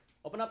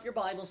Open up your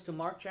Bibles to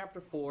Mark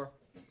chapter 4,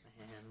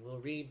 and we'll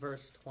read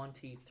verse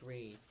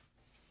 23.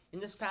 In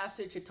this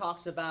passage, it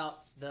talks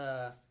about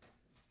the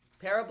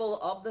parable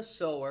of the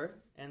sower,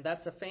 and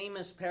that's a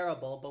famous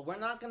parable, but we're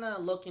not going to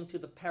look into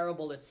the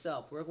parable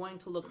itself. We're going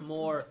to look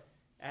more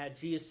at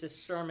Jesus'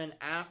 sermon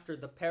after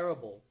the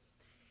parable.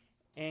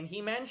 And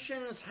he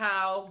mentions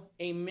how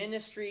a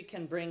ministry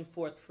can bring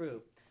forth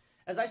fruit.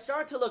 As I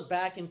start to look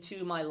back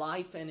into my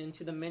life and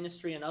into the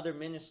ministry and other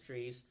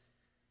ministries,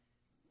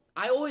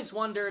 I always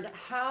wondered,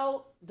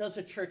 how does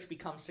a church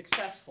become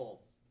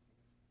successful?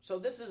 So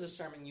this is a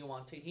sermon you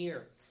want to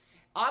hear.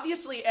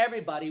 Obviously,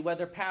 everybody,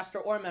 whether pastor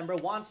or member,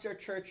 wants their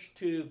church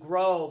to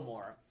grow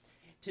more,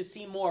 to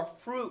see more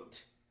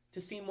fruit,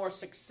 to see more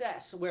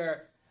success,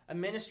 where a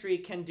ministry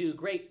can do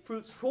great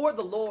fruits for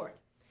the Lord.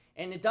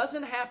 And it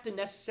doesn't have to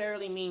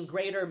necessarily mean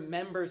greater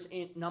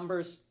number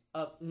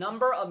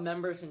of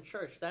members in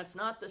church. That's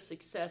not the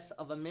success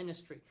of a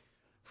ministry.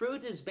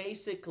 Fruit is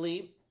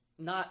basically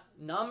not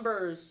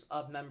numbers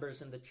of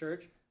members in the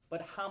church,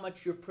 but how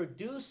much you're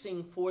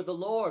producing for the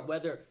Lord,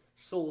 whether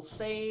souls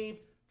saved,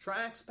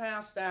 tracts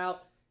passed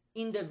out,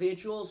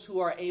 individuals who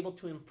are able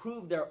to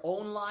improve their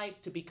own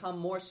life, to become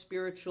more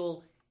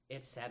spiritual,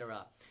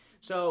 etc.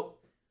 So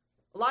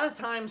a lot of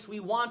times we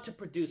want to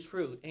produce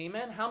fruit.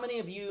 Amen? How many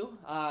of you,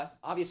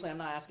 obviously I'm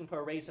not asking for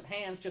a raise of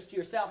hands, just to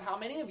yourself, how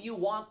many of you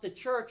want the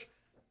church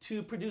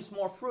to produce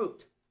more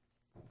fruit?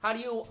 How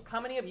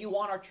many of you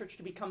want our church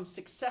to become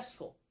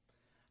successful?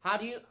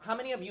 How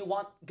many of you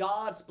want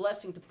God's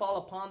blessing to fall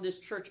upon this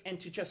church and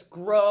to just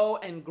grow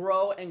and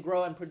grow and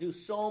grow and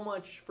produce so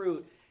much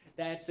fruit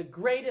that it's the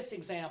greatest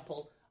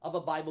example of a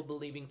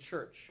Bible-believing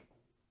church?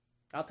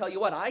 I'll tell you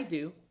what, I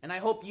do, and I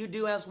hope you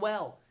do as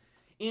well.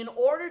 In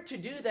order to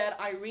do that,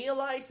 I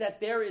realize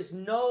that there is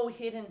no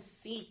hidden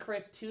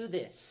secret to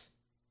this.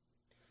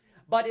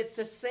 But it's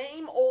the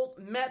same old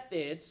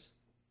methods,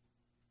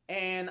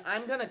 and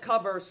I'm going to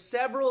cover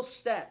several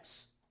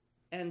steps.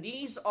 And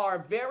these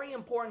are very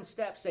important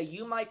steps that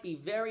you might be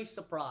very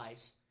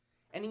surprised.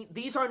 And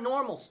these are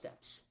normal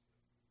steps.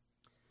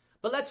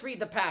 But let's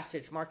read the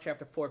passage, Mark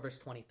chapter 4, verse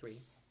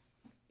 23.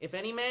 If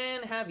any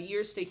man have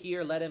ears to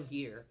hear, let him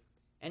hear.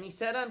 And he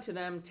said unto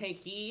them, Take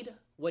heed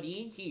what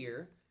ye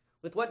hear.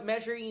 With what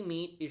measure ye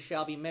mete, it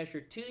shall be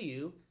measured to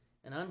you,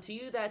 and unto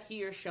you that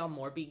hear shall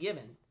more be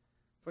given.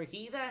 For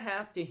he that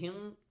hath to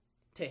him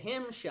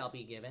shall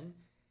be given,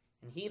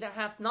 and he that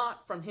hath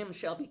not, from him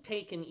shall be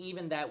taken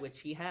even that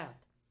which he hath.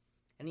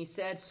 And he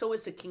said, So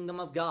is the kingdom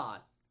of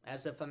God,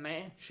 as if a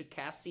man should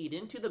cast seed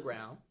into the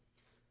ground,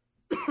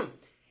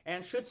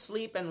 and should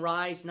sleep and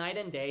rise night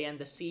and day, and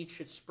the seed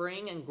should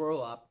spring and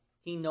grow up,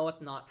 he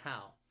knoweth not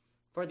how.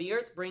 For the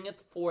earth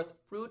bringeth forth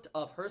fruit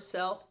of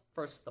herself,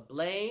 first the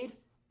blade,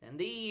 then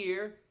the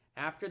ear,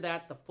 after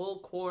that the full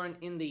corn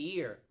in the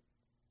ear.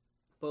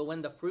 But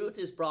when the fruit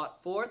is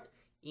brought forth,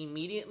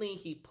 immediately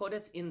he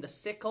putteth in the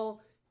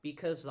sickle,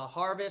 because the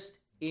harvest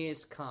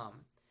is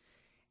come.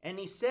 And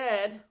he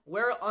said,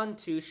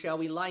 Whereunto shall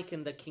we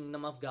liken the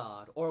kingdom of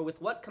God? Or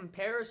with what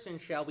comparison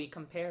shall we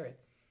compare it?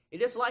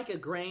 It is like a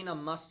grain of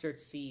mustard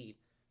seed,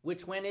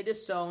 which when it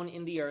is sown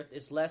in the earth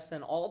is less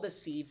than all the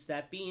seeds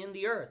that be in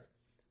the earth.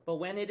 But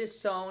when it is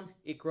sown,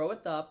 it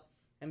groweth up,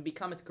 and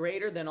becometh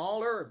greater than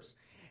all herbs,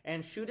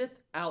 and shooteth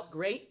out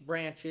great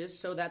branches,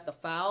 so that the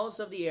fowls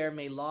of the air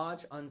may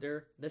lodge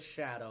under the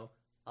shadow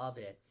of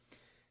it.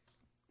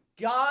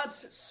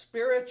 God's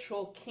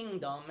spiritual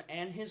kingdom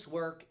and his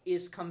work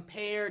is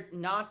compared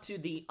not to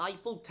the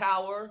Eiffel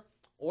Tower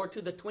or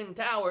to the Twin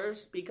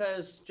Towers,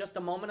 because just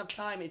a moment of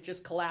time it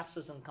just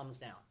collapses and comes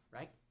down,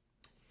 right?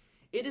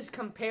 It is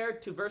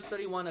compared to, verse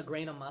 31, a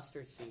grain of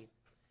mustard seed.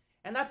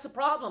 And that's the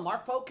problem.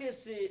 Our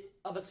focus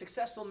of a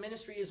successful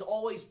ministry is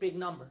always big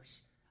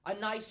numbers, a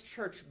nice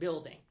church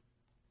building,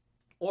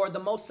 or the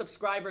most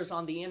subscribers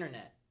on the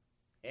internet.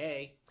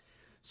 Hey.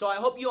 So I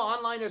hope you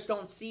onliners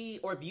don't see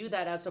or view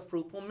that as a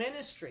fruitful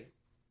ministry.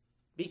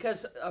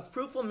 Because a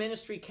fruitful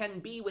ministry can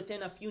be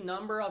within a few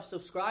number of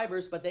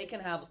subscribers, but they can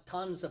have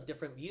tons of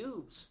different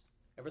views.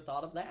 Ever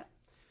thought of that?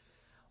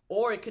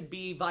 Or it could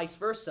be vice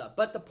versa.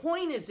 But the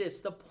point is this.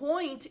 The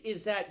point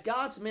is that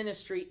God's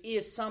ministry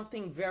is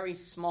something very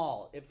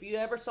small. If you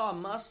ever saw a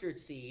mustard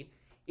seed,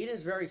 it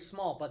is very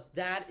small, but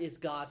that is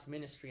God's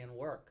ministry and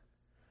work.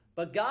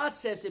 But God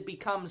says it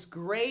becomes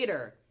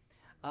greater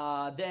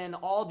than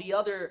all the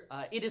other,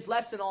 it is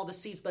less than all the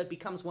seeds, but it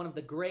becomes one of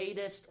the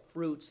greatest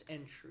fruits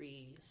and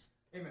trees.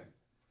 Amen.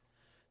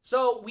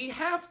 So we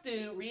have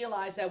to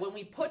realize that when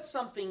we put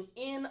something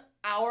in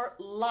our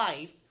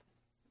life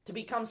to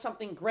become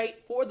something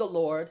great for the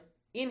Lord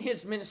in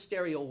his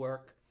ministerial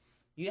work,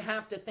 you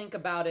have to think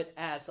about it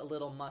as a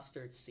little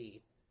mustard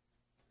seed.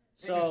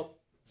 So Amen.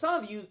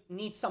 Some of you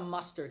need some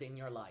mustard in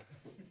your life.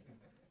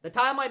 The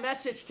title of my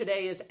message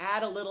today is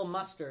Add a Little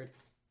Mustard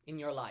in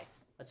Your Life.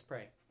 Let's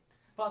pray.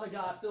 Father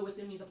God, fill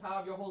within me the power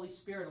of your Holy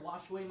Spirit and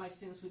wash away my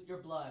sins with your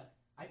blood.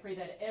 I pray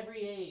that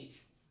every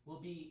age will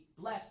be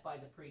blessed by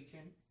the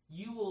preaching.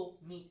 You will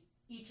meet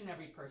each and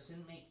every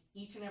person, make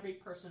each and every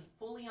person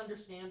fully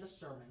understand the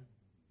sermon,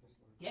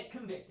 get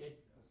convicted,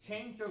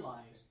 change their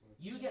lives.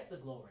 You get the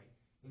glory.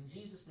 In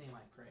Jesus' name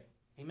I pray.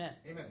 Amen.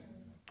 Amen.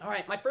 All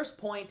right, my first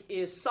point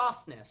is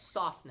softness.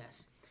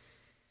 Softness.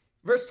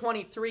 Verse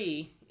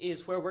 23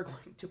 is where we're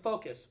going to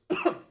focus.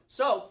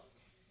 So,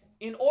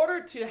 in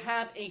order to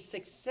have a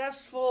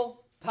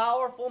successful,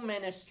 powerful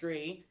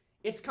ministry,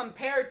 it's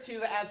compared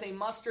to as a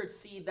mustard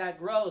seed that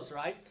grows,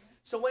 right?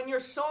 So when you're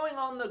sowing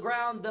on the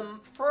ground, the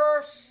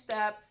first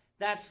step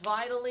that's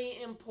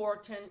vitally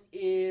important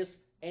is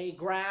a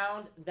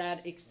ground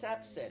that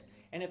accepts it.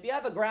 And if you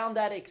have a ground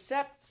that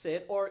accepts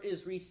it or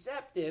is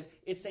receptive,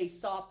 it's a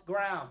soft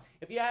ground.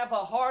 If you have a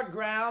hard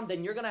ground,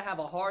 then you're going to have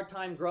a hard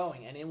time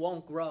growing, and it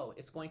won't grow.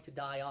 It's going to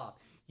die off.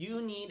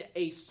 You need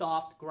a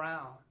soft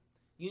ground.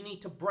 You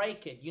need to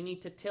break it. You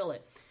need to till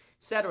it,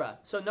 etc.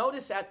 So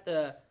notice at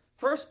the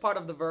first part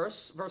of the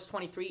verse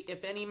 23,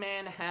 if any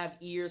man have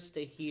ears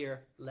to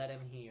hear, let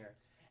him hear.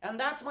 And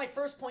that's my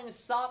first point is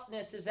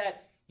softness, is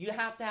that you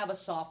have to have a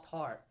soft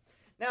heart.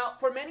 Now,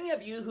 for many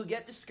of you who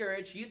get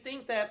discouraged, you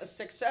think that a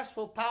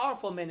successful,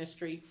 powerful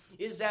ministry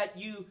is that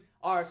you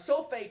are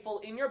so faithful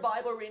in your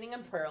Bible reading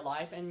and prayer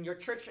life, and your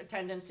church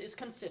attendance is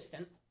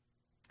consistent,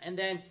 and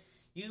then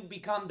you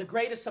become the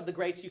greatest of the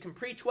greats. You can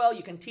preach well,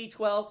 you can teach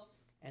well,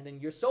 and then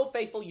you're so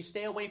faithful, you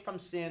stay away from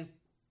sin.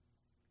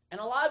 And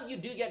a lot of you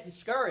do get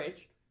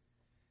discouraged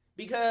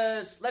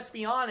because, let's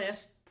be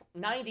honest,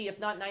 90, if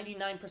not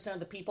 99% of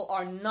the people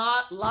are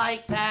not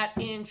like that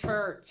in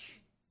church.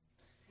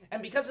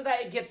 And because of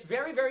that, it gets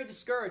very, very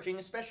discouraging,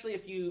 especially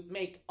if you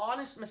make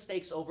honest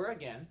mistakes over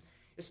again,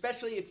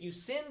 especially if you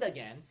sinned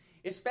again,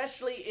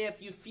 especially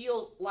if you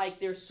feel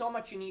like there's so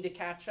much you need to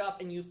catch up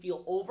and you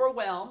feel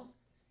overwhelmed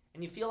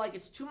and you feel like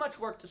it's too much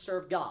work to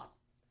serve God.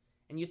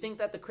 And you think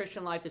that the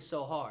Christian life is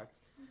so hard.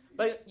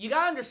 But you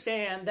got to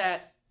understand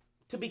that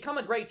to become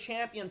a great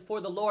champion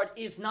for the Lord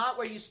is not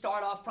where you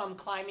start off from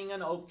climbing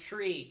an oak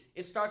tree.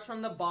 It starts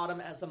from the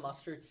bottom as a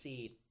mustard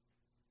seed.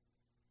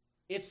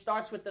 It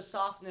starts with the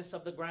softness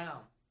of the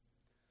ground.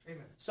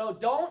 Amen. So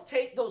don't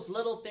take those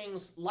little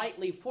things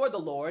lightly for the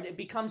Lord. It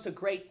becomes a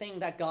great thing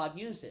that God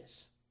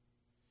uses.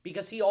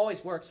 Because he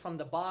always works from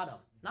the bottom,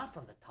 not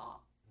from the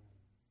top.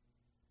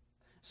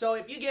 So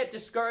if you get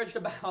discouraged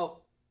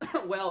about,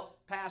 well,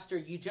 Pastor,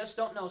 you just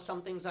don't know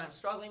some things I'm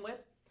struggling with,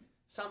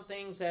 some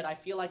things that I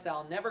feel like that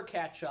I'll never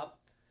catch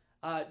up,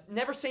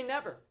 never say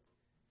never.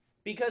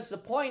 Because the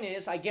point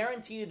is, I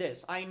guarantee you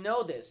this, I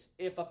know this,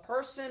 if a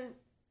person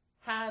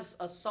has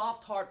a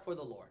soft heart for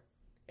the Lord,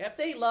 if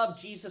they love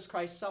Jesus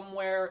Christ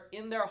somewhere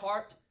in their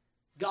heart,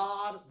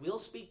 God will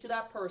speak to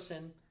that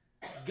person,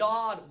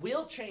 God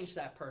will change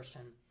that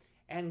person,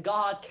 and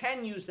God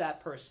can use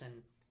that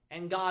person,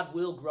 and God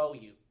will grow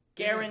you.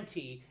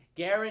 Guarantee,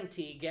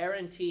 guarantee,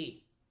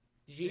 guarantee.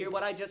 Did you hear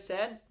what I just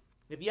said?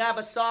 If you have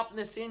a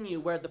softness in you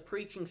where the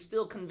preaching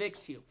still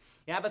convicts you,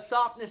 you have a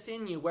softness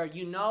in you where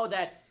you know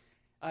that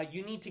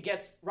you need to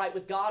get right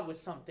with God with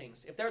some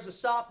things. If there's a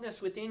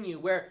softness within you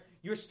where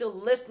you're still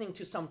listening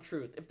to some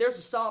truth, if there's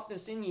a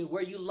softness in you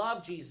where you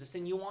love Jesus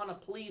and you want to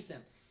please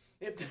him,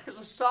 if there's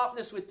a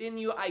softness within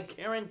you, I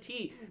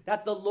guarantee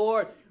that the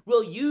Lord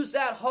will use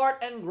that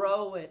heart and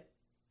grow it.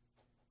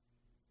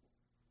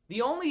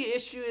 The only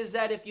issue is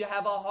that if you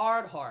have a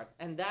hard heart,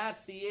 and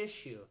that's the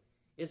issue,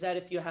 is that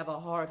if you have a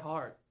hard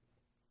heart.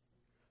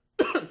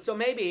 So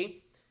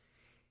maybe,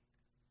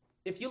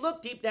 if you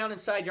look deep down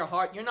inside your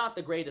heart, you're not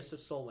the greatest of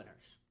soul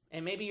winners.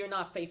 And maybe you're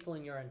not faithful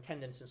in your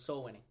attendance in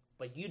soul winning.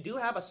 But you do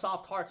have a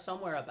soft heart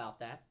somewhere about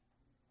that.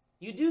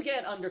 You do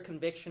get under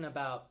conviction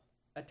about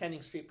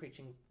attending street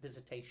preaching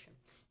visitation.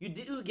 You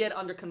do get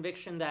under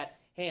conviction that,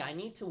 hey, I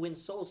need to win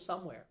souls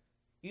somewhere.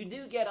 You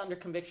do get under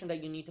conviction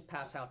that you need to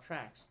pass out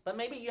tracts. But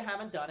maybe you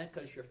haven't done it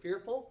because you're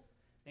fearful.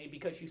 Maybe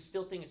because you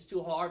still think it's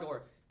too hard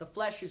or the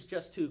flesh is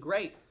just too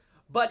great.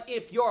 But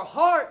if your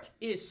heart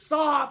is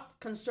soft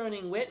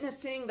concerning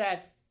witnessing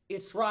that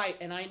it's right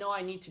and I know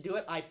I need to do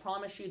it, I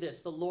promise you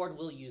this, the Lord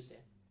will use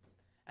it.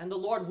 And the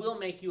Lord will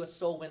make you a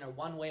soul winner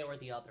one way or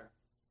the other.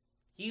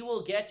 He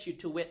will get you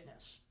to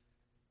witness.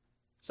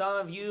 Some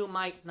of you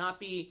might not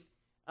be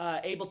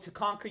able to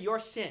conquer your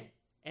sin.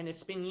 And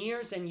it's been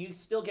years and you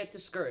still get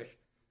discouraged.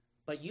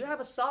 But you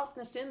have a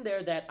softness in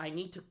there that I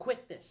need to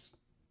quit this.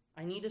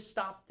 I need to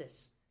stop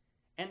this.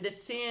 And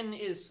this sin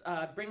is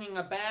bringing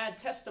a bad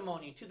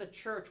testimony to the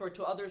church or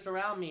to others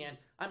around me. And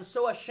I'm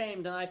so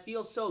ashamed and I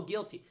feel so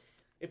guilty.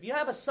 If you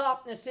have a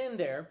softness in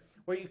there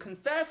where you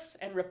confess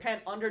and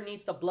repent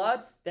underneath the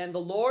blood, then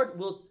the Lord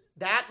will,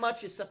 that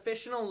much is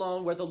sufficient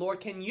alone where the Lord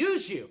can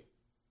use you.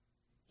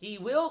 He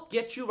will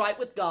get you right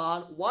with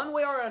God one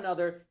way or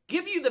another,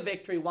 give you the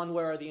victory one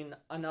way or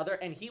another,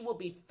 and he will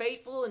be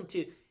faithful and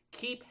to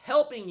keep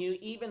helping you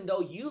even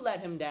though you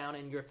let him down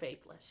and you're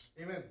faithless.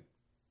 Amen.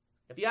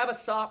 If you have a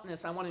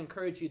softness, I want to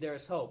encourage you, there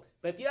is hope.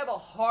 But if you have a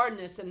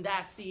hardness, and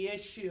that's the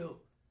issue.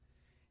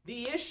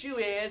 The issue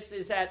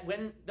is that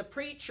when the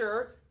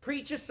preacher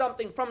preaches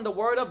something from the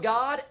Word of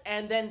God,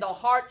 and then the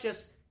heart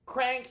just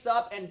cranks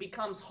up and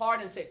becomes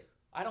hard and say,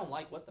 I don't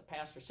like what the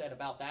pastor said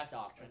about that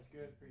doctrine. That's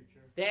good,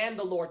 preacher. Then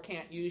the Lord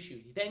can't use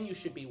you. Then you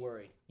should be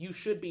worried. You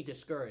should be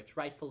discouraged,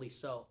 rightfully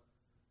so.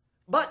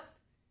 But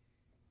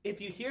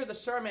if you hear the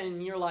sermon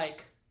and you're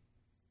like,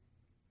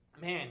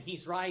 man,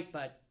 he's right,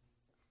 but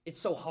it's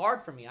so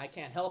hard for me, I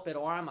can't help it,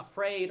 or I'm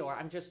afraid, or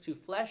I'm just too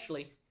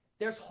fleshly,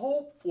 there's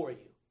hope for you.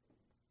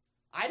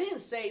 I didn't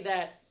say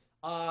that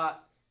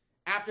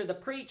after the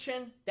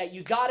preaching that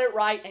you got it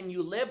right and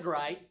you lived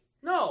right.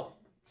 No,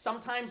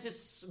 sometimes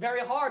it's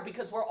very hard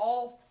because we're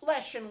all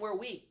flesh and we're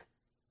weak.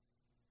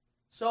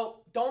 So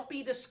don't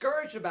be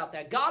discouraged about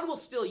that. God will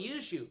still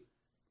use you.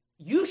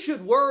 You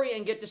should worry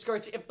and get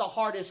discouraged if the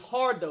heart is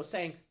hard, though,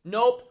 saying,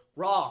 nope,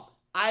 wrong.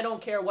 I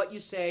don't care what you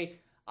say.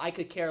 I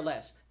could care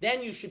less.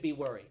 Then you should be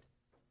worried.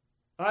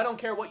 I don't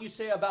care what you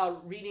say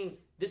about reading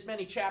this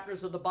many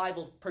chapters of the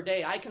Bible per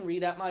day. I can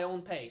read at my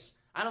own pace.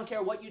 I don't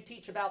care what you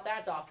teach about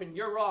that doctrine.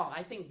 You're wrong.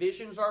 I think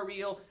visions are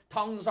real,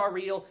 tongues are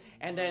real,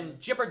 and then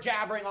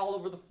jibber-jabbering all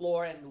over the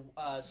floor and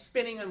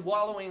spinning and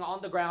wallowing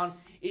on the ground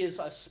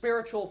is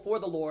spiritual for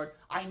the Lord.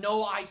 I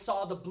know I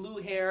saw the blue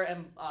hair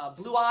and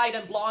blue-eyed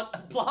and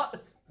blue-eyed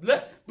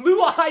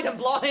and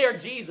blonde-haired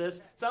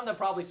Jesus. Some of them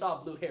probably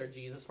saw blue-haired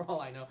Jesus, for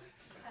all I know.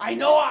 I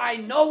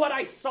know what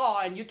I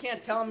saw, and you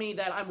can't tell me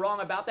that I'm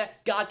wrong about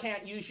that. God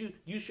can't use you.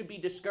 You should be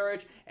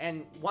discouraged,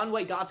 and one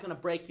way God's going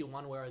to break you,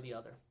 one way or the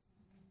other.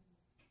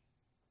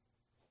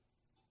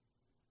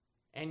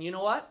 And you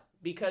know what?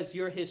 Because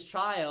you're his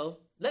child,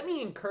 let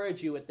me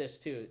encourage you with this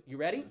too. You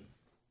ready?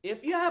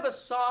 If you have a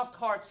soft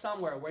heart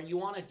somewhere where you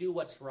want to do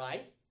what's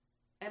right,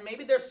 and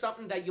maybe there's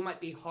something that you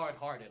might be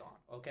hard-hearted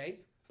on,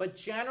 okay? But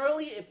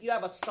generally, if you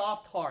have a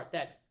soft heart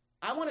that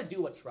I want to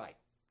do what's right,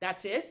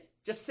 that's it.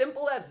 Just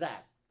simple as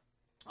that.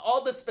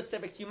 All the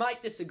specifics you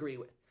might disagree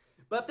with.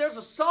 But if there's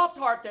a soft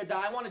heart there that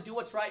I want to do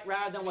what's right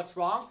rather than what's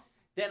wrong,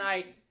 then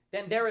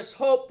there is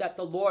hope that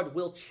the Lord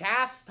will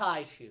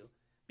chastise you.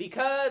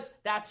 Because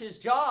that's his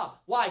job.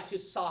 Why? To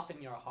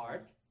soften your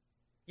heart.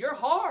 You're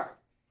hard.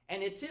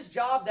 And it's his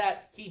job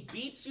that he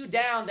beats you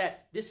down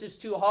that this is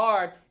too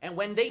hard. And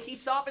when he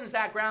softens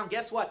that ground,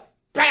 guess what?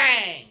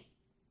 Bang!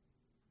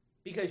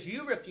 Because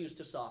you refuse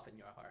to soften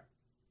your heart.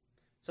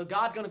 So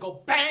God's going to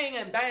go bang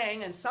and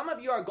bang. And some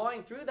of you are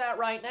going through that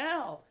right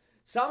now.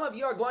 Some of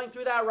you are going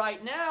through that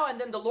right now. And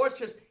then the Lord's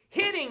just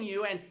hitting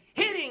you and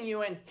hitting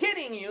you and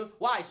hitting you.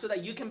 Why? So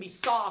that you can be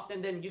soft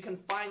and then you can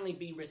finally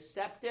be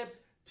receptive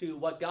to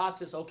what God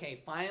says.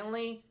 Okay,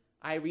 finally,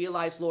 I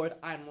realize, Lord,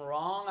 I'm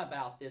wrong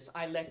about this.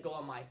 I let go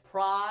of my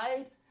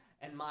pride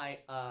and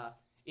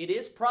it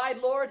is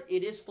pride, Lord.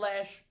 It is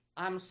flesh.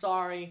 I'm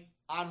sorry.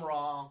 I'm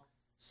wrong.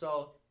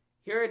 So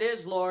here it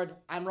is, Lord.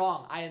 I'm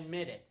wrong. I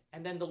admit it.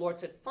 And then the Lord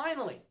said,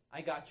 finally,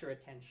 I got your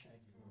attention.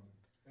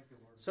 Thank you,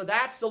 Lord. So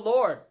that's the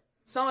Lord.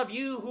 Some of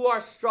you who are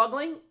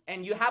struggling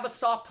and you have a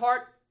soft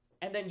heart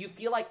and then you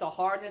feel like the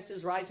hardness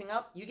is rising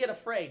up, you get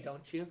afraid,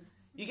 don't you?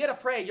 You get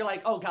afraid. You're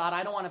like, oh, God,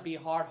 I don't want to be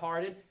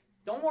hard-hearted.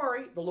 Don't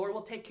worry. The Lord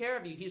will take care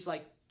of you. He's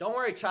like, don't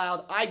worry,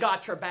 child. I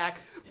got your back.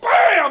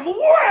 Bam!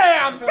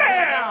 Wham!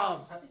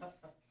 Bam!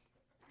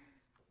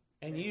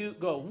 And you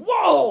go,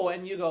 whoa!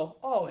 And you go,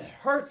 oh, it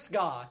hurts,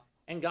 God.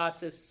 And God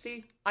says,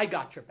 see, I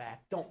got your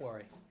back. Don't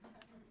worry.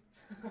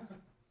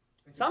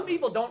 Some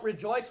people don't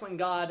rejoice when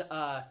God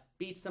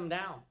beats them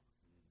down.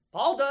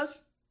 Paul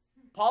does.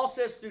 Paul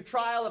says, through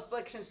trial,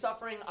 affliction,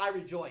 suffering, I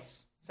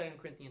rejoice. 2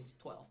 Corinthians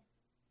 12.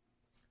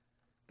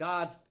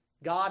 God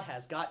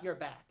has got your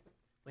back.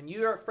 When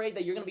you're afraid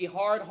that you're going to be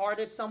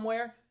hard-hearted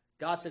somewhere,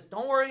 God says,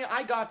 don't worry,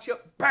 I got you.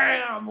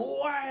 Bam!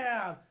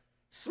 Wham!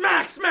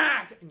 Smack,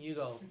 smack! And you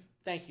go,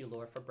 thank you,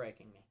 Lord, for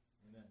breaking me.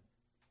 Amen.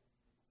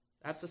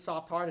 That's the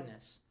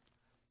soft-heartedness.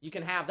 You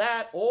can have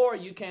that, or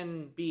you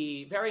can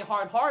be very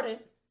hard-hearted,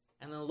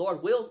 and the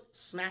Lord will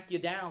smack you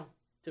down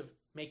to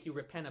make you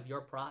repent of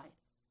your pride.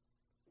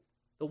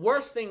 The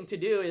worst thing to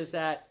do is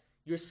that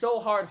you're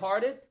so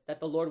hard-hearted that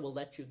the Lord will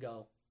let you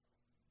go.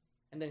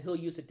 And then he'll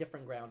use a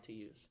different ground to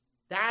use.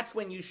 That's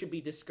when you should be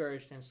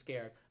discouraged and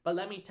scared. But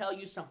let me tell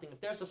you something. If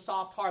there's a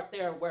soft heart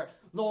there where,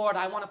 Lord,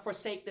 I want to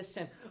forsake this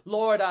sin.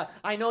 Lord,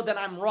 I know that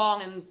I'm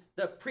wrong and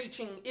the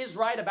preaching is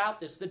right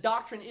about this. The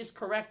doctrine is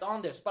correct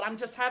on this. But I'm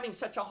just having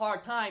such a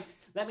hard time.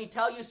 Let me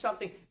tell you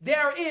something.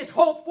 There is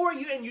hope for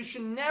you and you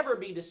should never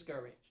be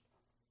discouraged.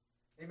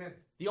 Amen.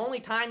 The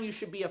only time you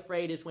should be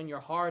afraid is when you're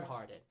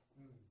hard-hearted,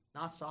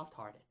 not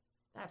soft-hearted.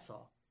 That's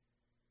all.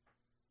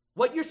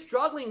 What you're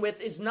struggling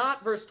with is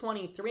not verse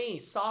 23,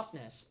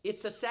 softness.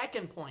 It's the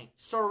second point,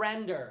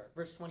 surrender,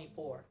 verse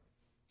 24.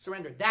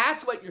 Surrender.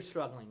 That's what you're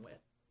struggling with.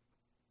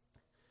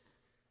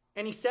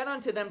 And he said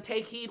unto them,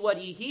 take heed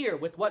what ye hear.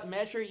 With what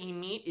measure ye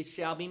mete, it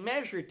shall be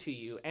measured to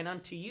you. And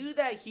unto you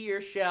that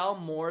hear shall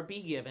more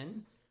be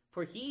given.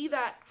 For he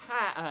that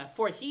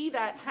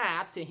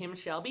hath, to him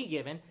shall be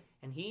given.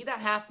 And he that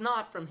hath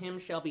not, from him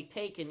shall be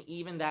taken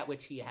even that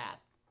which he hath.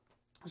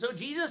 So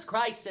Jesus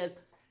Christ says,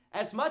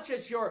 as much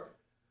as you're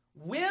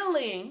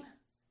willing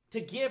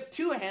to give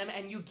to him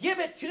and you give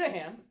it to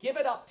him, give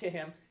it up to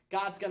him,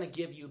 God's going to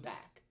give you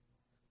back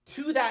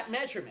to that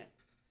measurement.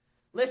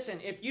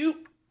 Listen, if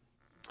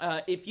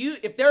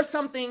there's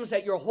some things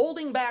that you're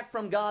holding back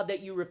from God that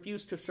you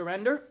refuse to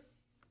surrender,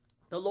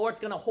 the Lord's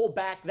going to hold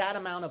back that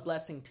amount of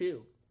blessing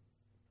too.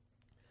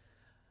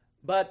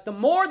 But the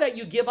more that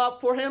you give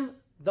up for him,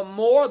 the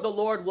more the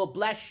Lord will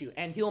bless you,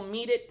 and he'll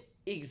meet it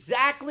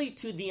exactly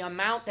to the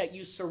amount that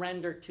you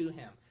surrender to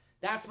him.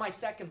 That's my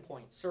second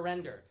point,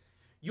 surrender.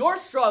 Your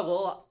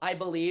struggle, I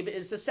believe,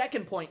 is the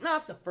second point,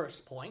 not the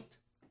first point.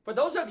 For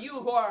those of you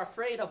who are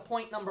afraid of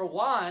point number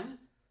one,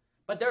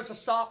 but there's a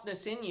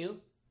softness in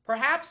you,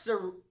 perhaps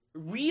the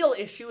real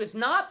issue is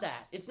not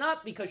that. It's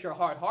not because you're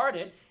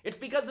hard-hearted. It's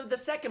because of the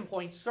second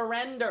point,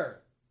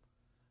 surrender.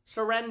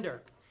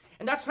 Surrender.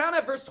 And that's found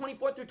at verse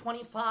 24 through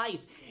 25,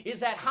 is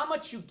that how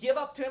much you give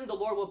up to him, the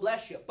Lord will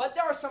bless you. But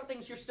there are some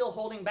things you're still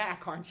holding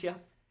back, aren't you?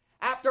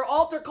 After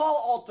altar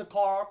call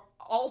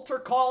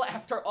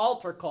after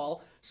altar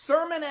call,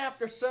 sermon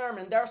after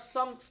sermon, there are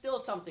still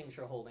some things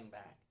you're holding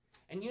back.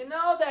 And you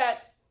know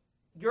that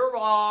you're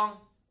wrong,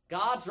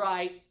 God's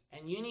right,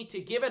 and you need to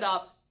give it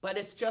up, but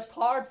it's just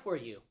hard for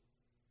you.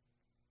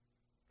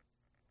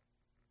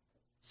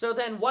 So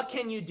then what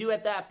can you do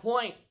at that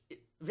point?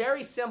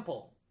 Very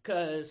simple,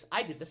 because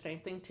I did the same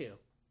thing too.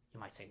 You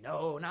might say,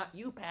 no, not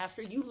you,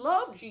 Pastor. You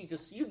love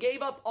Jesus. You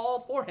gave up all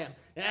for him.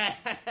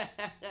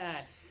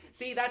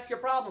 See, that's your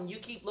problem. You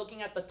keep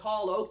looking at the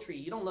tall oak tree.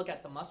 You don't look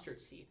at the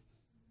mustard seed.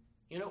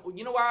 You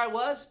know where I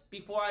was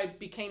before I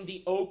became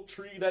the oak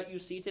tree that you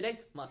see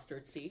today?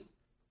 Mustard seed.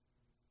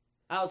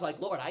 I was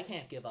like, Lord, I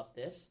can't give up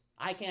this.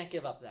 I can't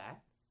give up that.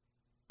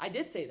 I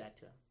did say that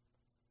to him.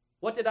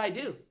 What did I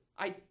do?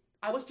 I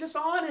was just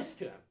honest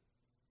to him.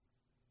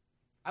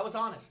 I was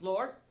honest.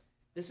 Lord,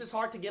 this is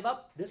hard to give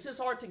up. This is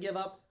hard to give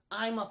up.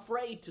 I'm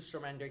afraid to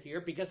surrender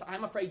here because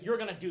I'm afraid you're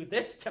going to do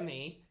this to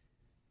me.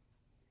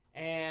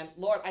 And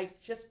Lord,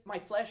 my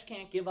flesh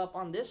can't give up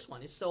on this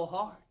one. It's so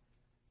hard.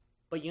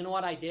 But you know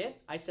what I did?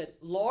 I said,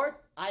 Lord,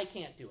 I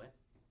can't do it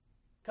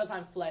because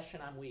I'm flesh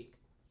and I'm weak.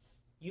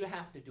 You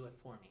have to do it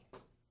for me.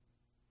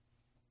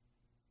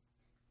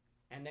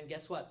 And then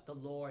guess what? The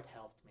Lord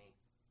helped me.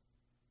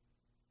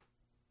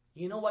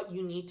 You know what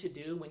you need to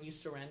do when you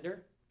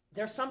surrender?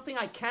 There's something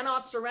I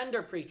cannot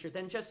surrender, preacher.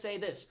 Then just say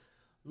this.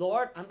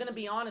 Lord, I'm going to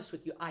be honest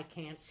with you. I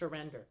can't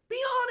surrender. Be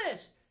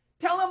honest.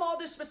 Tell him all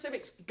the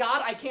specifics.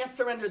 God, I can't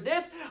surrender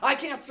this. I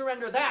can't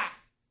surrender that.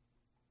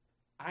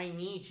 I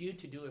need you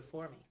to do it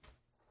for me.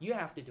 You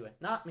have to do it,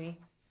 not me.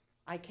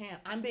 I can't.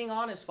 I'm being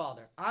honest,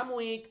 Father. I'm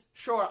weak.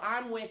 Sure,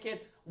 I'm wicked.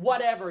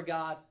 Whatever,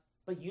 God.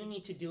 But you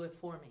need to do it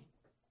for me.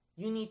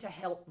 You need to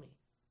help me.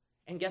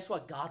 And guess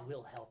what? God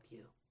will help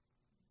you.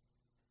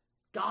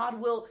 God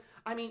will.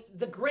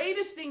 The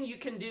greatest thing you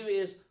can do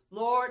is,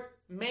 Lord,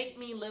 make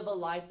me live a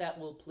life that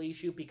will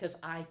please you because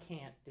I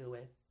can't do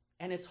it.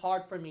 And it's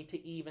hard for me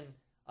to even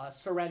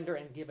surrender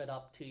and give it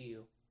up to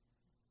you.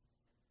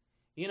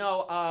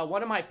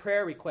 One of my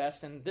prayer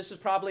requests, and this is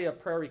probably a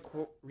prayer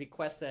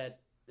request that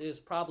is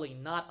probably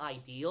not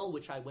ideal,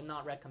 which I would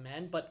not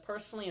recommend, but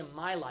personally in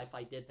my life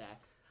I did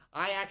that.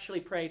 I actually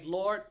prayed,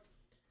 Lord,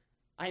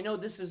 I know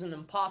this is an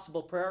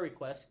impossible prayer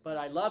request, but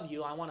I love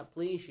you. I want to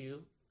please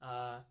you.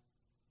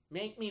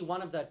 Make me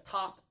one of the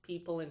top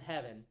people in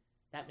heaven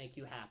that make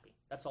you happy.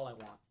 That's all I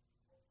want.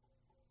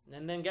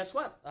 And then guess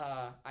what?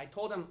 I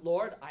told him,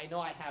 Lord, I know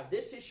I have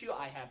this issue.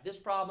 I have this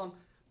problem.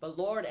 But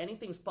Lord,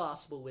 anything's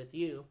possible with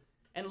you.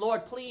 And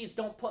Lord, please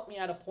don't put me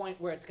at a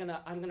point where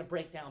I'm going to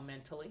break down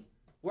mentally,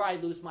 where I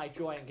lose my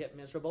joy and get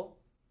miserable.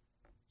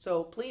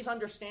 So please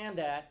understand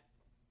that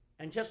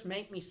and just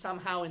make me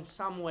somehow in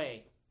some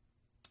way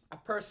a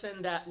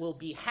person that will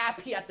be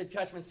happy at the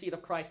judgment seat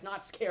of Christ,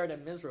 not scared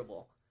and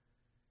miserable.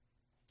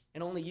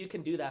 And only you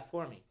can do that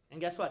for me. And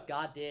guess what?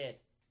 God did.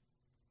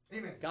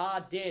 Amen.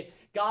 God did.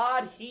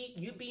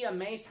 You'd be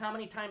amazed how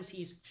many times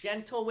he's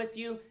gentle with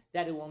you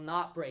that it will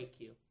not break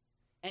you.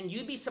 And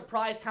you'd be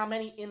surprised how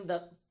many in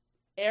the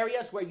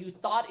areas where you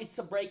thought it's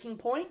a breaking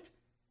point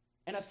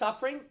and a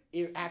suffering,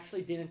 it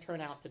actually didn't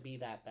turn out to be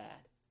that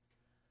bad.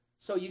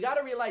 So you got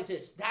to realize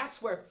this.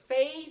 That's where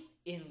faith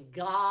in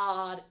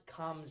God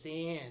comes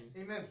in.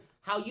 Amen.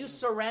 How you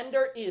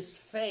surrender is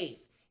faith.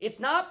 It's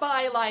not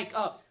by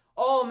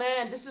oh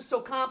man, this is so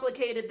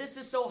complicated. This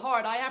is so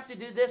hard. I have to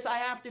do this. I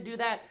have to do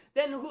that.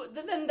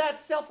 Then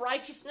that's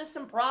self-righteousness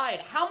and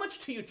pride. How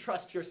much do you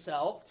trust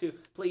yourself to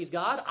please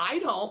God? I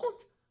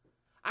don't.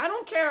 I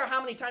don't care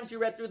how many times you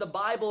read through the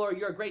Bible or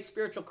you're a great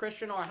spiritual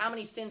Christian or how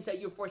many sins that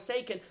you've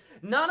forsaken.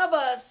 None of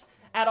us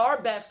at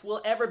our best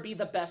will ever be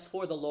the best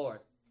for the Lord.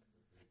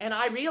 And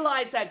I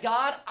realize that,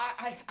 God,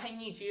 I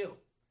need you.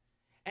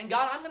 And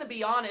God, I'm going to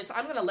be honest.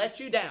 I'm going to let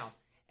you down.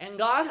 And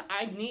God,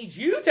 I need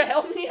you to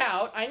help me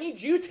out. I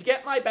need you to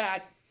get my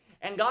back.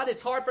 And God,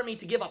 it's hard for me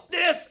to give up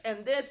this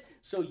and this.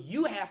 So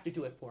you have to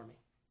do it for me.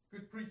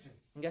 Good preaching.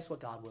 And guess what?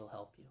 God will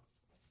help you.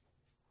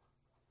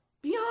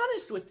 Be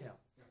honest with him.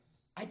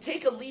 I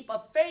take a leap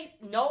of faith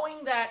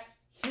knowing that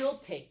he'll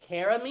take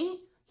care of me.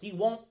 He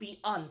won't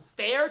be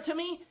unfair to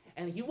me.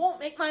 And he won't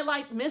make my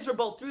life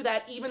miserable through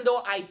that, even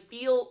though I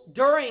feel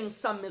during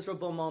some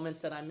miserable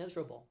moments that I'm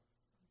miserable.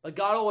 But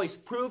God always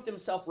proved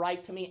himself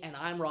right to me, and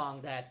I'm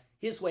wrong, that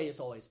his way is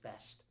always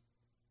best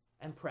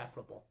and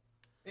preferable.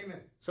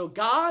 Amen. So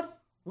God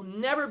will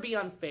never be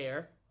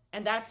unfair,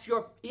 and that's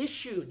your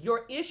issue.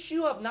 Your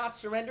issue of not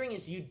surrendering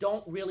is you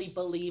don't really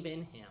believe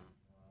in him.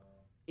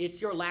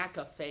 It's your lack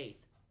of faith.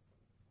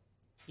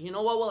 You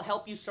know what will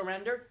help you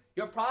surrender?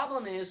 Your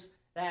problem is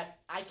that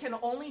I can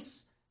only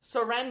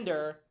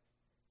surrender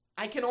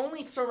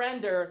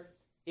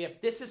if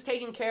this is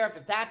taken care of,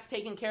 if that's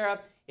taken care of,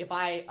 if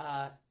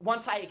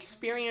once I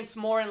experience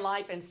more in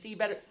life and see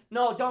better.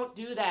 No, don't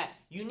do that.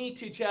 You need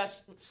to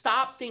just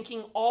stop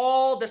thinking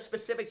all the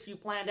specifics you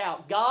planned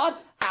out. God,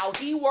 how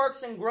he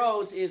works and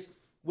grows is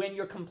when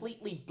you're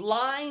completely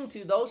blind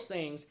to those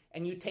things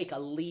and you take a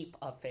leap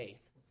of faith.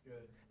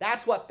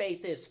 That's what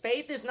faith is.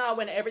 Faith is not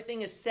when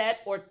everything is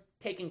set or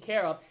taken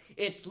care of.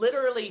 It's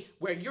literally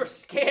where you're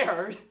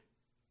scared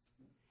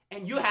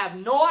and you have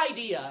no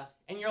idea,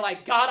 and you're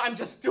like, God, I'm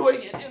just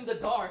doing it in the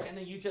dark, and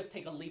then you just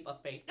take a leap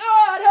of faith.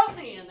 God, help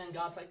me! And then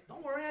God's like,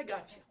 don't worry, I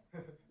got you.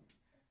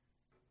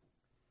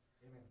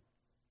 Amen.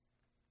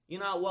 You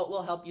know what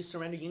will help you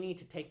surrender? You need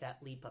to take that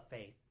leap of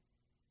faith.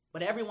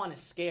 But everyone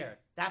is scared.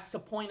 That's the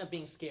point of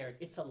being scared.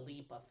 It's a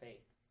leap of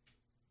faith.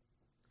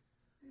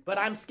 But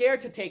I'm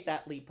scared to take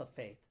that leap of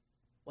faith.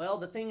 Well,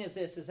 the thing is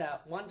this, is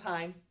that one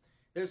time,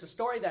 there's a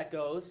story that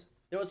goes,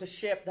 there was a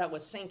ship that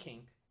was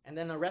sinking, and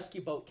then a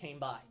rescue boat came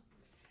by.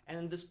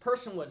 And this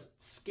person was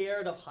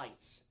scared of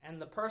heights,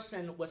 and the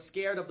person was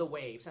scared of the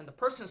waves, and the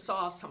person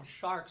saw some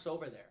sharks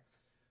over there.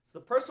 So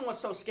the person was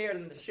so scared,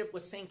 and the ship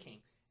was sinking,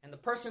 and the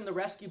person in the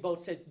rescue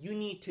boat said, you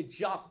need to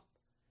jump.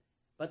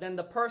 But then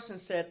the person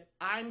said,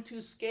 I'm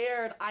too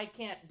scared, I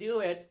can't do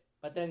it.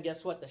 But then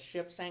guess what? The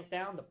ship sank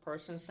down, the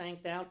person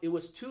sank down. It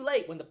was too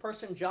late. When the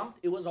person jumped,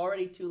 it was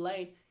already too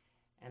late,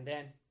 and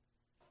then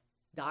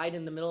died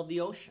in the middle of the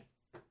ocean.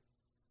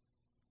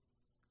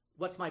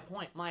 What's my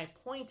point? My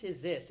point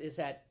is this, is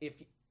that if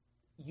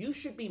you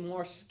should be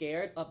more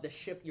scared of the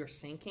ship you're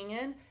sinking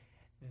in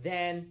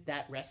than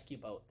that rescue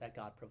boat that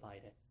God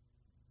provided.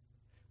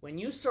 When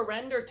you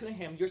surrender to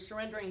him, you're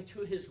surrendering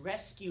to his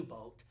rescue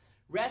boat,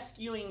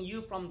 rescuing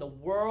you from the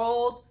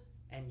world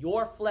and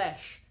your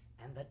flesh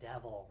and the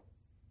devil.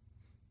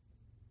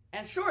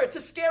 And sure, it's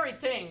a scary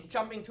thing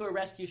jumping to a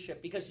rescue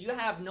ship because you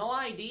have no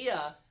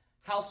idea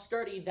how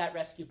sturdy that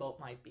rescue boat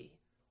might be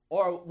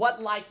or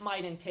what life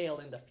might entail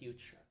in the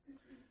future.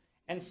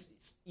 And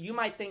you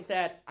might think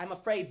that, I'm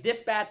afraid this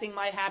bad thing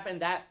might happen,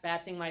 that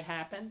bad thing might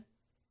happen.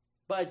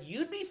 But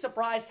you'd be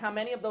surprised how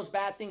many of those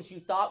bad things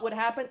you thought would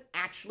happen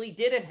actually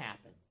didn't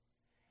happen.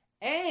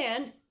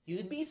 And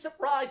you'd be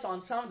surprised on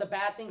some of the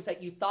bad things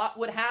that you thought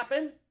would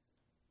happen,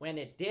 when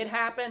it did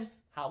happen,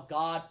 how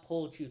God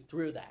pulled you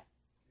through that.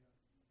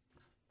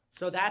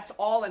 So that's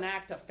all an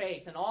act of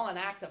faith. And all an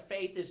act of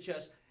faith is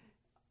just,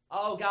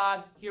 oh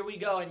God, here we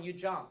go, and you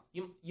jump.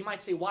 You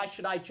might say, why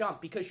should I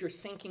jump? Because you're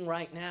sinking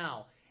right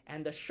now.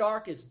 And the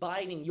shark is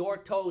biting your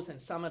toes, and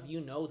some of you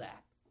know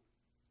that.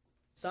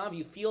 Some of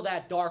you feel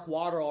that dark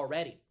water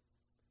already.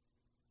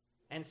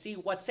 And see,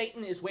 what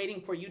Satan is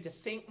waiting for you to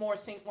sink more,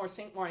 sink more,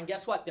 sink more. And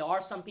guess what? There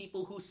are some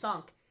people who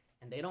sunk,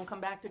 and they don't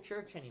come back to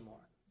church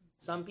anymore.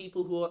 Some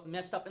people who are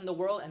messed up in the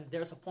world, and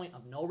there's a point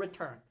of no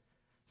return.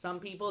 Some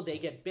people, they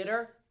get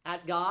bitter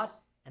at God,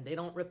 and they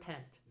don't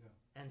repent.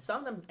 Yeah. And some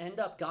of them end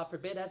up, God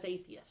forbid, as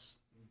atheists.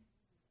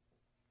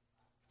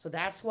 So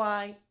that's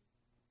why,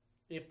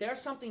 if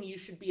there's something you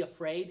should be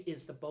afraid,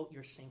 is the boat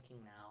you're sinking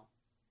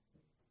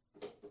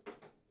now.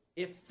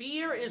 If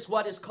fear is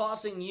what is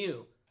causing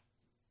you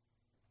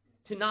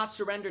to not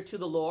surrender to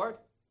the Lord,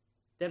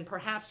 then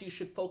perhaps you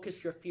should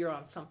focus your fear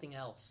on something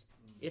else.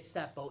 It's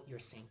that boat you're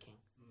sinking.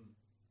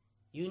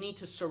 You need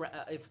to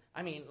surrender.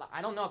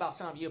 I don't know about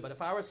some of you, but if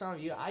I were some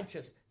of you, I'd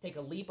just take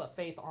a leap of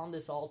faith on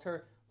this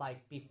altar,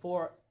 like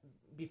before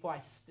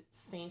I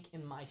sink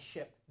in my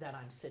ship that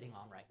I'm sitting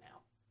on right now,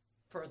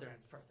 further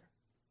and further.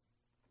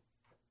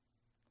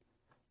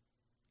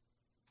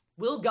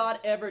 Will God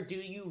ever do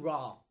you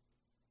wrong?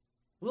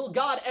 Will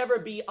God ever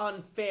be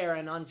unfair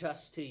and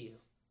unjust to you?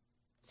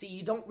 See,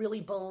 you don't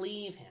really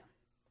believe him.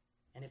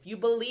 And if you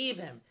believe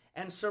him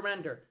and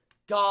surrender,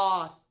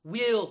 God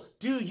will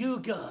do you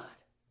good.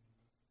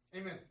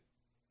 Amen.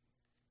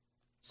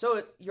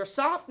 So your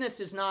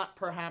softness is not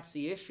perhaps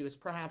the issue. It's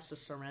perhaps the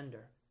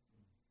surrender.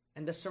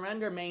 And the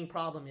surrender main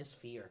problem is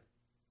fear.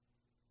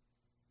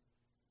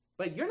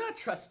 But you're not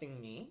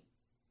trusting me.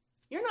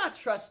 You're not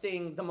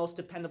trusting the most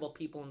dependable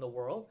people in the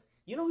world.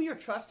 You know who you're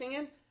trusting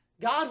in?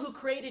 God, who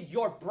created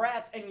your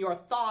breath and your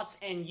thoughts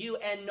and you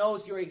and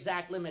knows your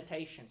exact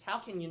limitations. How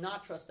can you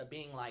not trust a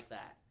being like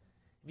that?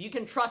 If you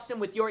can trust him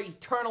with your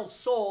eternal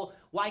soul,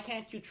 why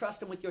can't you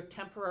trust him with your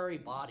temporary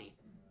body,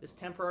 this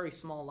temporary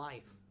small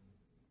life?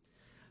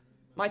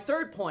 My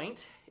third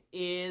point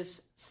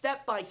is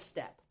step by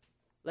step.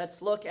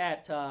 Let's look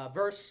at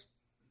verse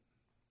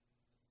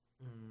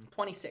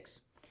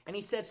 26. And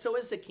he said, so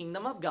is the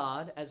kingdom of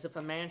God, as if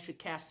a man should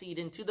cast seed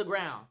into the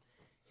ground,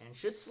 and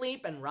should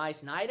sleep and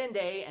rise night and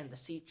day, and the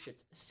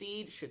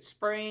seed should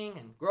spring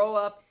and grow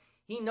up.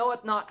 He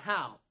knoweth not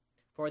how.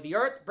 For the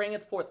earth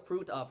bringeth forth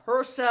fruit of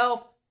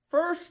herself,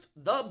 first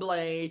the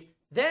blade,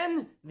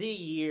 then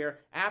the ear,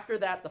 after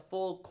that the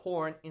full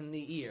corn in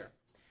the ear.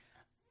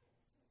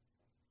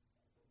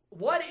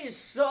 What is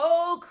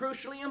so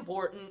crucially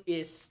important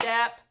is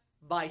step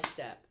by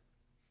step.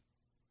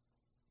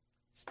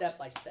 Step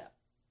by step.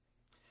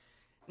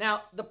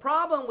 Now, the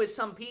problem with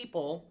some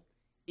people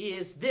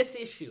is this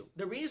issue.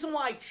 The reason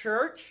why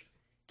church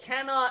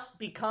cannot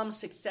become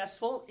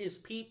successful is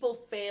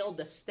people fail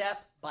the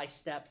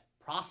step-by-step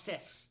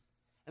process.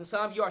 And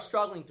some of you are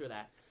struggling through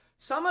that.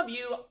 Some of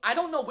you, I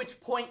don't know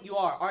which point you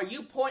are. Are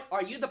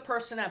you the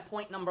person at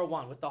point number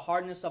 1 with the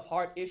hardness of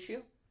heart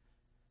issue?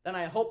 Then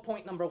I hope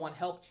point number 1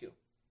 helped you.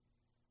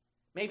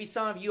 Maybe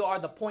some of you are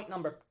the point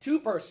number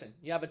 2 person.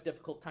 You have a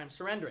difficult time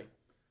surrendering.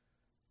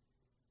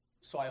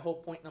 So I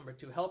hope point number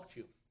 2 helped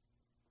you.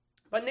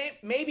 But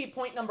maybe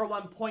point number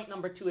 1, point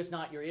number 2 is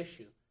not your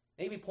issue.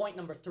 Maybe point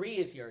number 3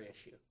 is your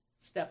issue,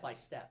 step by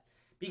step.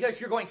 Because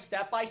you're going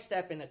step by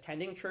step in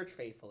attending church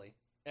faithfully,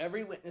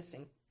 every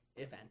witnessing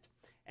event,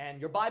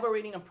 and your Bible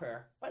reading and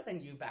prayer, but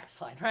then you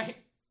backslide, right?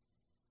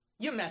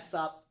 You mess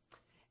up.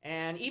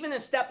 And even in a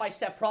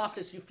step-by-step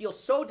process, you feel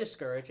so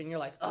discouraged, and you're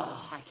like,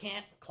 oh, I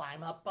can't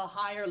climb up a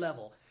higher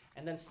level.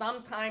 And then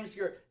sometimes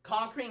you're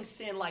conquering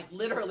sin like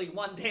literally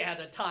one day at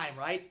a time,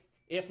 right?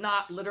 If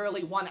not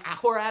literally 1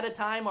 hour at a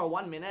time or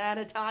 1 minute at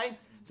a time.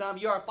 Some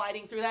of you are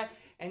fighting through that,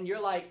 and you're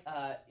like,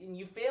 and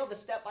you fail the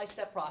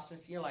step-by-step process.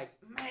 And you're like,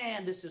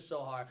 man, this is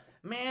so hard.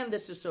 Man,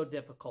 this is so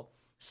difficult.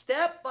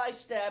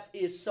 Step-by-step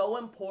is so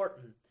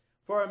important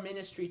for a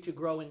ministry to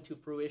grow into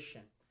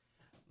fruition.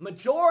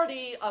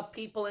 Majority of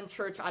people in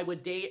church, I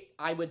would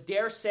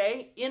dare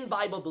say, in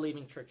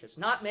Bible-believing churches,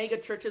 not mega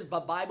churches,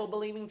 but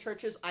Bible-believing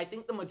churches, I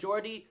think the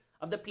majority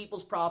of the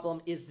people's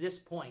problem is this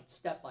point,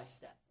 step by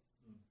step.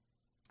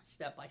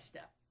 Step by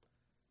step.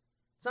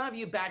 Some of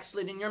you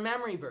backslid in your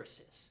memory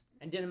verses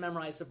and didn't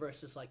memorize the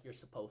verses like you're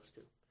supposed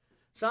to.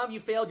 Some of you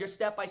failed your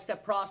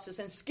step-by-step process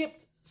and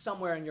skipped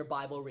somewhere in your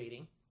Bible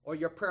reading or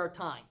your prayer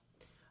time.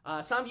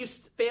 Some of you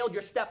failed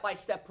your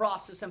step-by-step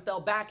process and fell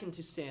back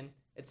into sin,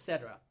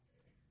 etc.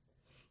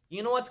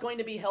 You know what's going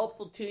to be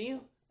helpful to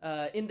you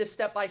in this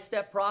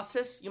step-by-step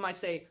process? You might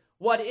say,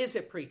 what is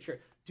it, preacher?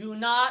 Do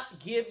not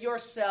give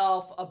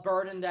yourself a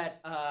burden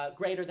that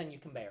greater than you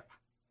can bear.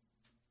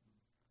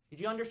 Did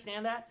you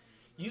understand that?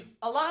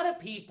 A lot of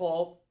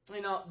people,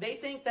 they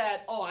think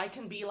that, I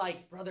can be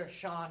like Brother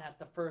Sean at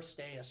the first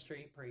day of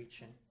street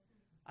preaching.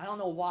 I don't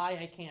know why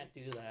I can't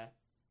do that.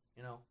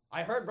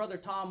 I heard Brother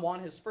Tom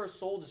won his first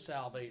soul to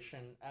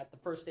salvation at the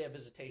first day of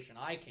visitation.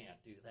 I can't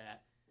do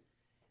that.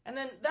 And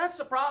then that's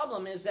the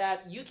problem, is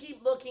that you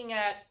keep looking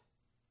at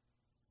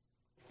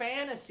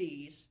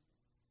fantasies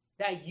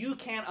that you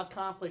can't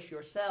accomplish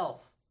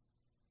yourself.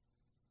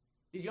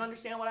 Did you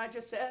understand what I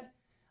just said?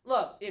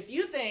 Look, if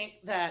you think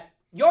that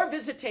your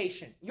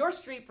visitation, your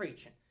street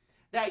preaching,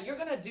 that you're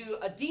going to do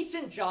a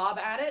decent job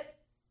at it,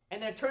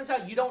 and then it turns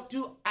out you don't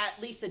do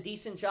at least a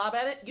decent job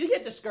at it, you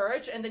get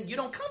discouraged, and then you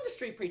don't come to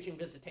street preaching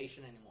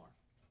visitation anymore.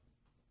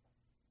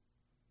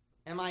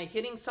 Am I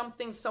hitting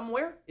something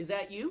somewhere? Is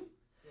that you?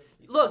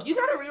 Look, you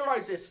got to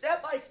realize this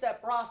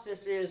step-by-step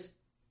process is,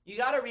 you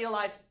got to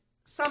realize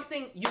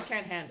something you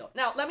can handle.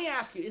 Now, let me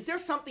ask you, is there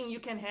something you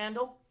can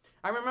handle?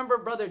 I remember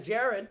Brother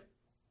Jared,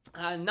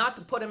 not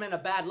to put him in a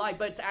bad light,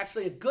 but it's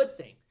actually a good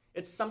thing.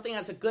 It's something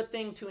as a good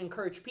thing to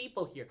encourage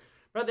people here.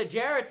 Brother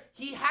Jared,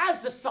 he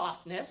has the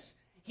softness,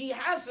 he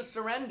has the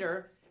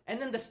surrender,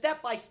 and then the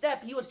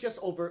step-by-step, he was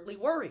just overtly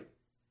worried.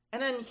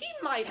 And then he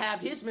might have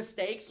his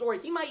mistakes, or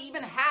he might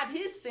even have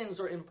his sins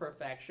or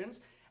imperfections,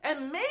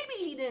 and maybe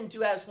he didn't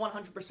do as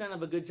 100%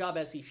 of a good job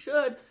as he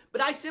should,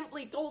 but I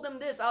simply told him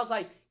this. I was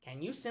like,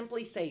 can you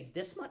simply say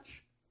this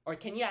much? Or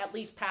can you at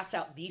least pass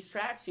out these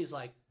tracks? He's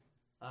like,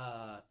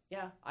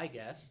 yeah, I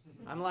guess.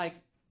 I'm like,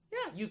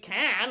 yeah, you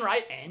can,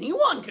 right?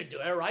 Anyone could do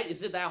it, right?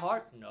 Is it that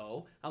hard?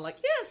 No. I'm like,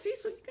 yeah, see,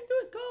 so you can do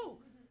it, go.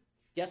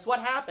 Guess what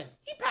happened?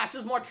 He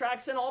passes more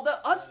tracks than all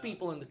the us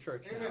people in the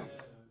church now.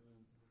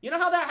 You know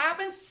how that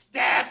happens?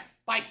 Step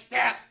by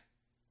step.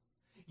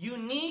 You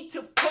need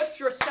to put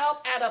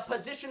yourself at a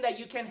position that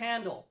you can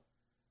handle.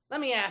 Let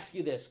me ask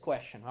you this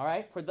question, all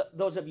right? For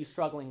those of you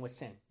struggling with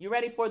sin. You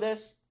ready for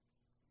this?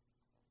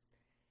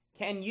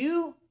 Can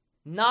you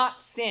not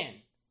sin?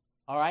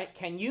 All right?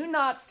 Can you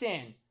not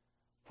sin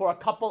for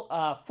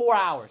 4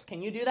 hours?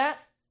 Can you do that?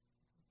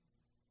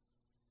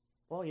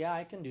 Well, yeah,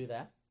 I can do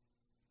that.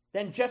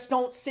 Then just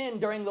don't sin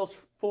during those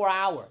 4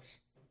 hours.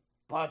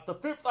 But the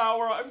 5th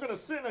hour, I'm going to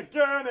sin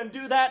again and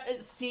do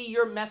that. See,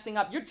 you're messing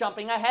up. You're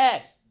jumping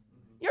ahead.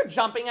 You're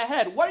jumping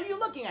ahead. What are you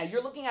looking at?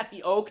 You're looking at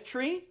the oak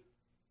tree.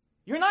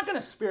 You're not going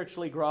to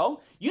spiritually grow.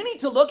 You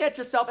need to look at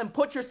yourself and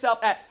put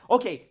yourself at,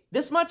 okay,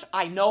 this much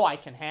I know I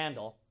can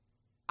handle.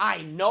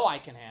 I know I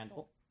can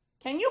handle.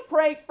 Can you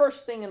pray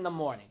first thing in the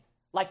morning?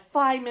 Like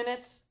 5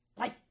 minutes?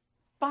 Like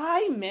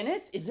 5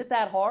 minutes? Is it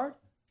that hard?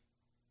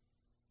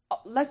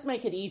 Let's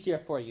make it easier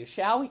for you,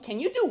 shall we? Can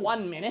you do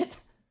 1 minute?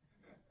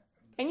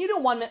 Can you do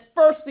 1 minute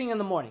first thing in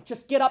the morning?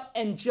 Just get up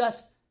and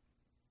just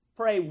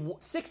pray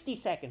 60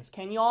 seconds.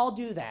 Can you all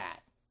do that?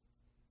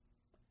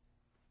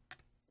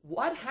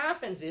 What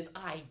happens is,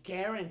 I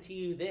guarantee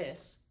you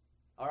this,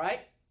 all right?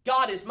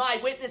 God is my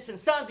witness, and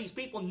some of these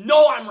people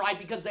know I'm right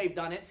because they've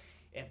done it.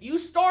 If you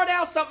start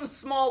out something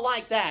small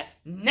like that,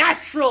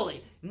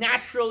 naturally,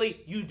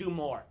 you do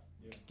more.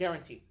 Yeah.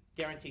 Guarantee.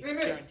 Amen.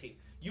 Guarantee.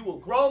 You will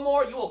grow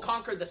more. You will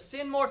conquer the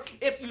sin more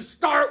if you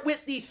start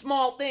with these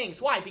small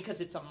things. Why?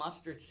 Because it's a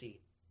mustard seed.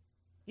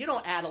 You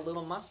don't add a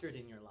little mustard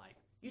in your life.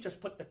 You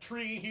just put the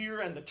tree here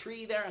and the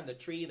tree there and the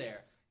tree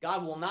there.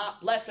 God will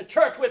not bless a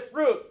church with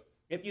fruit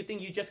if you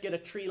think you just get a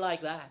tree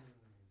like that.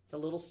 It's a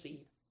little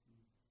seed.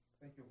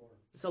 Thank you, Lord.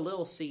 It's a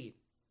little seed.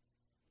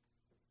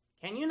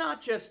 Can you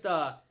not just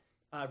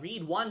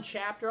read one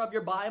chapter of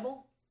your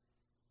Bible?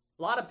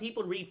 A lot of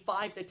people read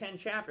 5 to 10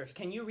 chapters.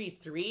 Can you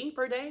read 3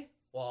 per day?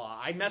 Well,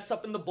 I messed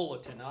up in the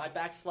bulletin. I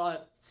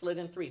backslid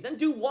in 3. Then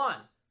do 1.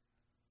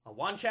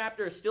 One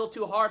chapter is still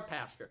too hard,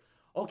 Pastor.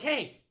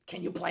 Okay,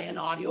 can you play an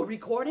audio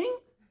recording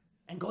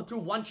and go through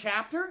one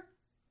chapter?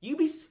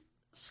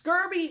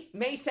 Scurvy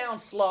may sound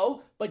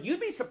slow, but you'd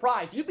be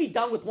surprised. You'd be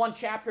done with one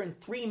chapter in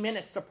 3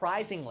 minutes,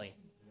 surprisingly.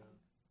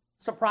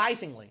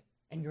 Surprisingly.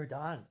 And you're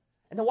done.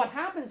 And then what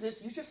happens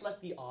is you just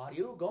let the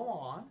audio go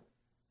on,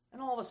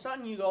 and all of a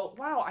sudden you go,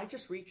 wow, I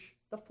just reached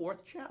the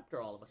 4th chapter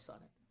all of a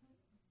sudden.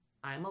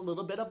 I'm a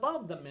little bit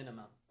above the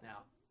minimum now.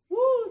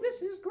 Woo,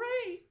 this is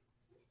great.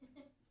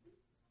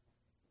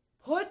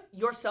 Put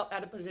yourself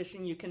at a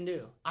position you can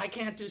do. I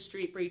can't do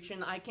street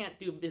preaching. I can't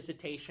do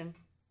visitation.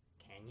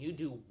 Can you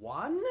do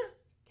 1?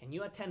 Can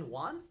you attend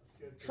 1?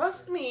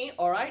 Trust me,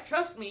 all right?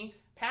 Trust me,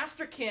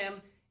 Pastor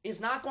Kim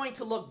is not going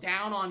to look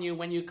down on you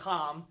when you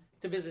come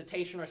to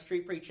visitation or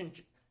street preaching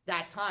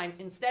that time.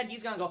 Instead,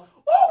 he's going to go,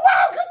 oh,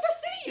 wow, good to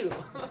see you.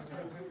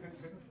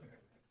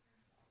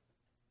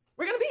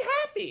 We're going to be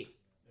happy.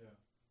 Yeah.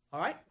 All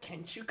right?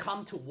 Can't you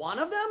come to 1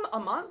 of them a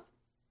month?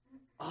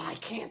 Oh, I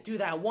can't do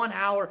that 1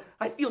 hour.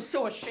 I feel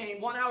so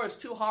ashamed. 1 hour is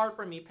too hard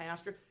for me,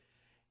 Pastor.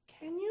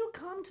 Can you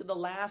come to the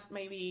last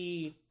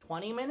maybe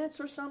 20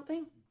 minutes or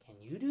something? Can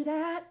you do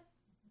that?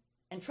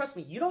 And trust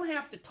me, you don't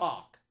have to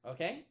talk,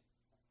 okay?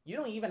 You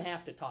don't even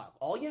have to talk.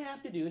 All you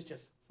have to do is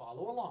just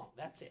follow along.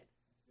 That's it.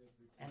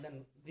 And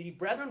then the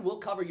brethren will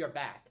cover your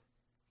back.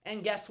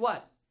 And guess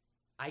what?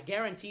 I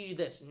guarantee you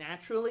this.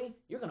 Naturally,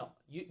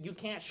 you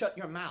can't shut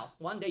your mouth.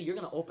 One day, you're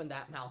going to open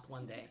that mouth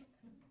one day.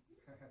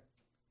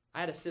 I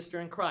had a sister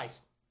in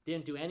Christ.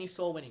 Didn't do any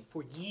soul winning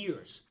for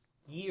years.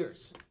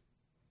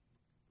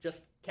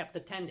 Just kept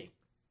attending.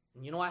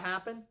 And you know what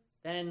happened?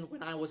 Then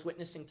when I was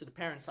witnessing to the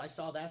parents, I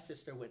saw that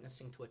sister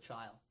witnessing to a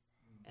child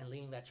and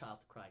leading that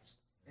child to Christ.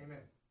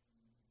 Amen.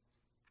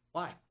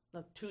 Why?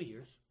 No, 2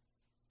 years.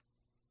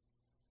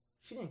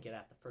 She didn't get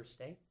out the first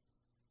day.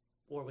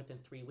 Or within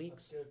 3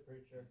 weeks. That's good,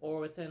 preacher. Or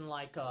within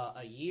like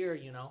a year,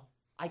 you know.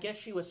 I guess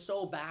she was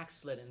so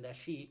backslidden that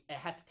it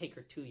had to take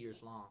her 2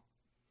 years long.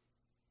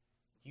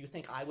 Do you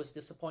think I was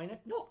disappointed?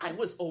 No, I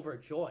was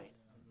overjoyed.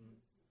 Mm-hmm.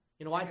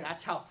 You know why? Amen.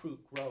 That's how fruit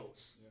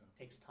grows. Yeah. It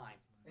takes time.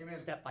 Amen.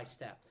 Step by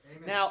step.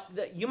 Amen. Now,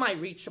 you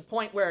might reach a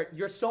point where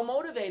you're so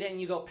motivated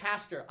and you go,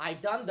 Pastor,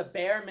 I've done the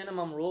bare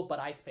minimum rule, but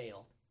I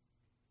failed.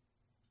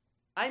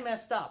 I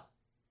messed up.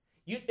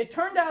 It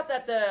turned out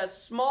that the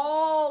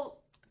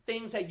small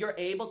things that you're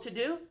able to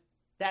do,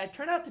 that it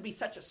turned out to be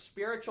such a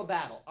spiritual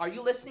battle. Are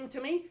you listening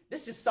to me?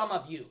 This is some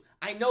of you.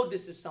 I know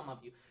this is some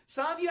of you.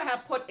 Some of you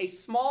have put a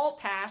small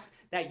task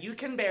that you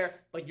can bear,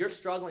 but you're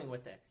struggling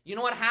with it. You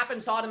know what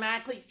happens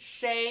automatically?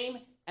 Shame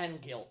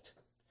and guilt.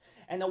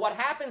 And then what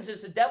happens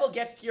is the devil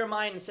gets to your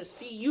mind and says,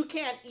 see, you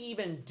can't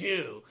even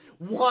do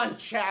 1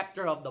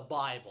 chapter of the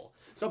Bible.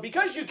 So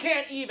because you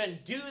can't even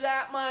do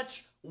that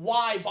much,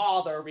 why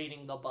bother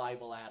reading the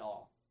Bible at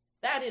all?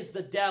 That is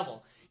the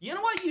devil. You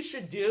know what you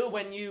should do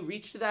when you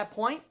reach to that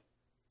point?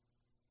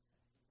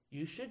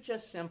 You should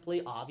just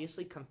simply,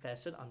 obviously,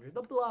 confess it under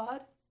the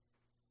blood.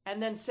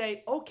 And then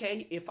say,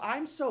 okay, if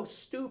I'm so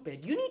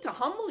stupid, you need to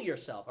humble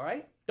yourself, all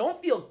right?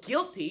 Don't feel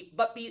guilty,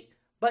 but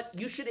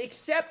you should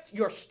accept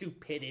your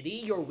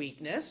stupidity, your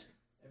weakness.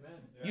 Amen.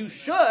 Yeah, you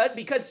should,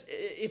 because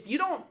if you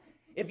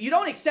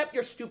don't accept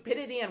your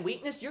stupidity and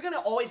weakness, you're going to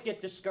always get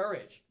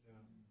discouraged. Yeah.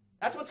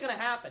 That's what's going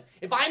to happen.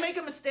 If I make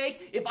a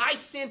mistake, if I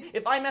sin,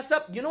 if I mess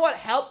up, you know what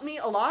helped me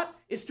a lot?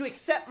 Is to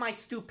accept my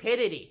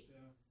stupidity. Yeah.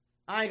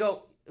 I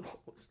go,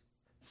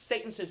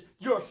 Satan says,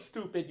 you're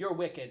stupid, you're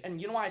wicked.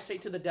 And you know what I say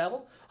to the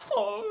devil?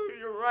 Oh,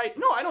 you're right.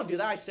 No, I don't do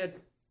that. I said,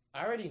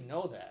 I already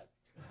know that.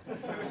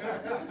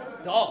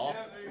 Duh.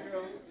 Yeah, there you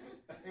go.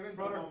 Amen,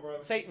 brother.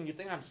 Satan, you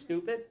think I'm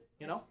stupid?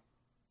 You know?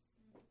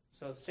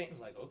 So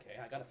Satan's like, okay,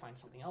 I got to find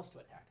something else to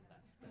attack him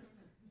then.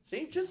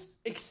 See, just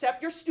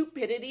accept your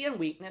stupidity and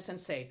weakness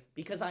and say,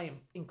 because I am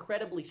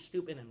incredibly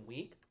stupid and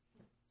weak,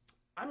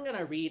 I'm going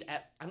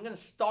to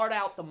start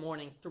out the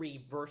morning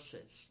 3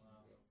 verses.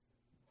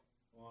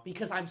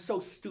 Because I'm so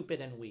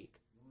stupid and weak.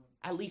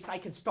 At least I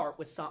can start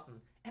with something.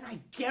 And I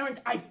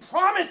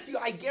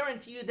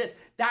guarantee you this,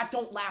 that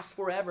don't last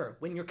forever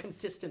when you're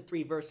consistent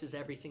 3 verses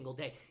every single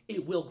day.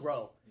 It will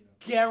grow.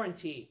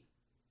 Guarantee.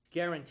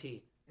 Amen.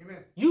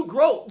 You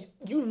grow.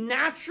 You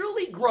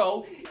naturally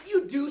grow.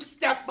 You do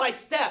step by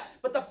step.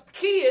 But the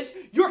key is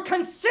you're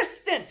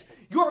consistent.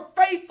 You're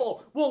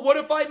faithful. Well, what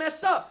if I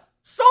mess up?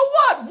 So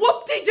what?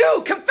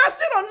 Whoop-de-doo. Confess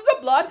it under the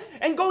blood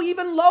and go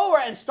even lower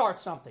and start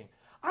something.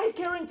 I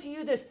guarantee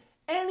you this.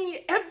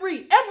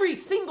 every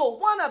single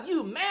one of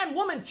you, man,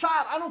 woman,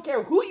 child, I don't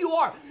care who you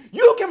are,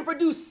 you can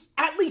produce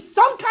at least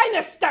some kind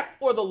of step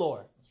for the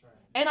Lord. Right.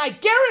 And I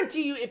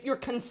guarantee you, if you're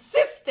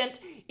consistent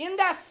in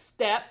that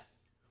step,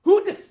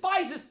 who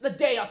despises the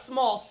day of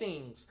small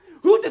things?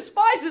 Who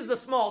despises the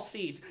small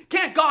seeds?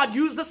 Can't God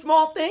use the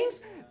small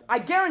things? I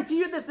guarantee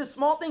you this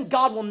small thing,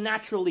 God will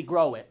naturally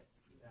grow it.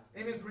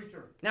 Yeah. Amen,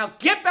 preacher. Now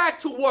get back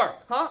to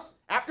work, huh?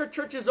 After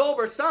church is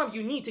over, some of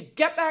you need to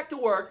get back to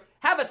work,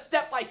 have a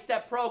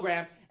step-by-step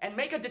program, and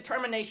make a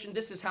determination,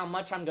 this is how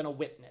much I'm going to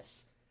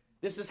witness.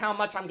 This is how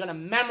much I'm going to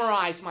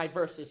memorize my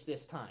verses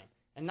this time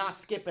and not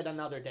skip it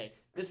another day.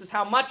 This is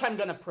how much I'm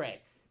going to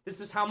pray.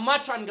 This is how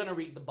much I'm going to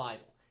read the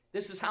Bible.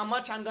 This is how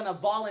much I'm going to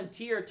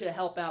volunteer to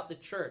help out the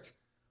church.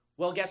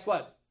 Well, guess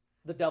what?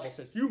 The devil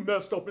says, you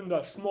messed up in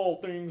the small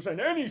things, and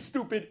any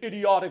stupid,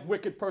 idiotic,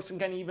 wicked person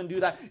can even do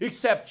that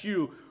except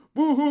you.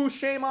 Boo-hoo,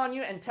 shame on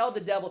you, and tell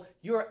the devil,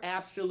 you're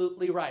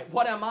absolutely right.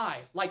 What am I?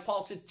 Like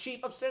Paul said,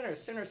 chief of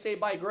sinners, sinners saved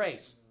by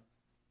grace.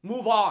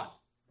 Move on.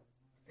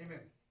 Amen.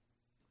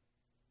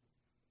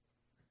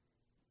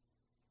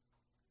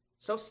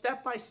 So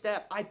step by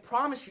step, I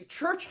promise you,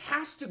 church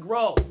has to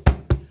grow.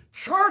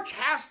 Church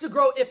has to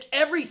grow if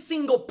every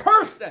single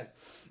person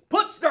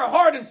puts their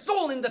heart and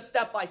soul in the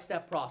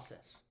step-by-step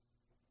process.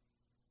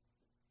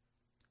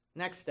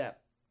 Next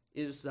step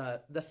is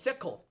the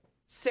sickle.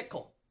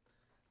 Sickle.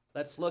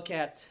 Let's look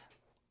at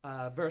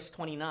verse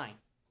 29.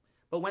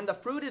 But when the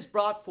fruit is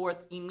brought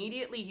forth,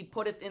 immediately he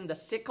putteth in the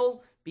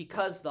sickle,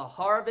 because the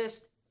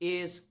harvest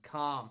is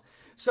come.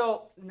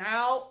 So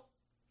now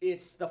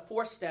it's the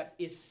fourth step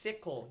is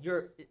sickle.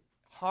 You're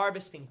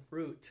harvesting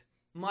fruit,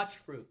 much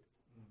fruit.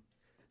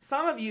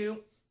 Some of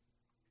you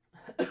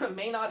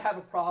may not have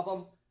a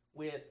problem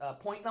with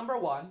point number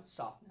 1,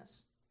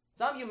 softness.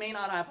 Some of you may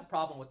not have a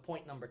problem with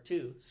point number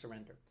 2,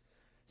 surrender.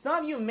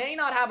 Some of you may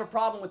not have a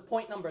problem with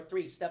point number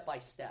 3, step by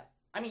step.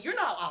 I mean, you're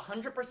not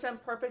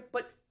 100% perfect,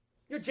 but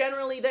you're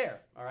generally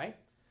there, all right?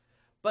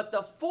 But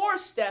the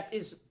fourth step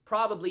is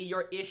probably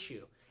your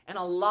issue. And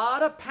a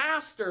lot of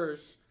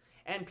pastors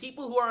and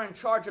people who are in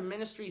charge of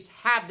ministries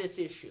have this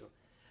issue.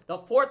 The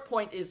fourth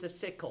point is the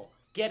sickle,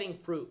 getting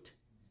fruit,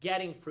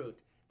 getting fruit.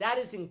 That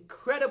is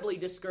incredibly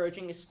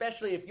discouraging,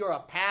 especially if you're a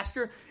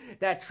pastor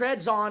that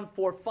treads on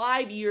for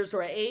 5 years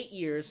or 8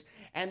 years,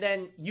 and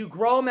then you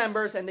grow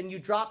members, and then you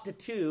drop to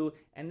 2,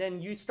 and then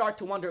you start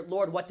to wonder,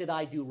 Lord, what did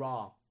I do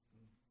wrong?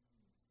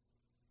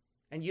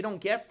 And you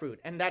don't get fruit,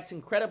 and that's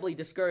incredibly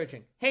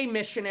discouraging. Hey,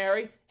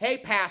 missionary, hey,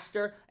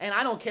 pastor, and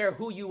I don't care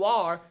who you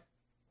are,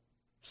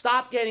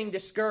 stop getting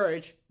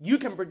discouraged. You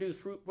can produce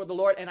fruit for the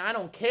Lord, and I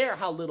don't care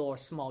how little or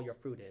small your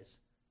fruit is.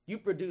 You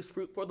produce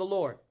fruit for the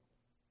Lord.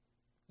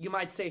 You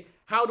might say,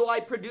 how do I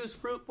produce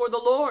fruit for the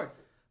Lord?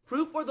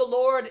 Fruit for the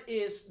Lord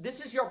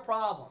this is your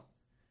problem.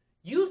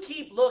 You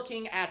keep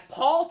looking at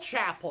Paul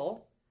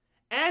Chapel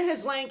and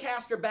his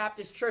Lancaster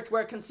Baptist Church,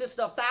 where it consists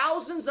of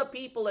thousands of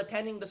people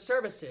attending the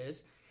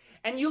services,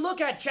 and you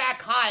look at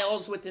Jack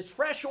Hyles with this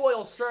fresh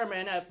oil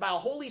sermon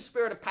about Holy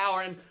Spirit of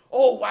power, and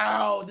oh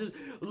wow, the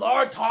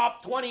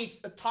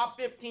top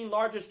 15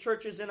 largest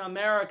churches in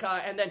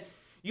America, and then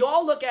you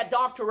all look at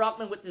Dr.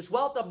 Ruckman with this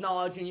wealth of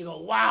knowledge, and you go,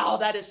 wow,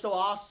 that is so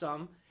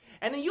awesome.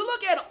 And then you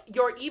look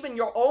at even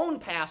your own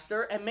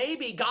pastor, and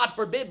maybe, God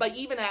forbid, but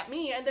even at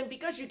me, and then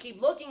because you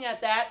keep looking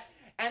at that,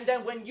 and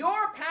then when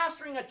you're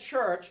pastoring a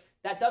church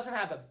that doesn't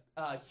have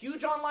a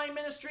huge online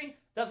ministry,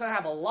 doesn't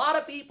have a lot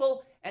of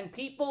people, and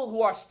people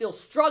who are still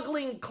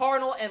struggling,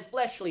 carnal and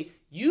fleshly,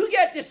 you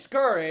get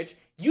discouraged,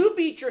 you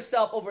beat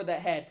yourself over the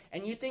head,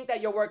 and you think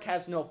that your work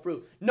has no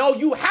fruit. No,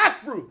 you have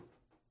fruit.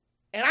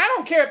 And I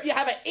don't care if you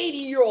have an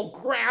 80-year-old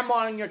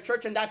grandma in your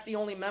church and that's the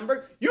only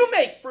member, you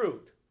make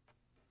fruit.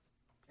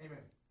 Amen.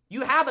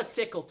 You have a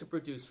sickle to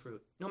produce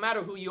fruit, no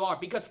matter who you are,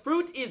 because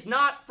fruit is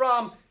not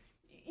from,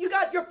 you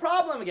got your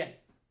problem again.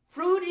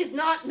 Fruit is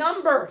not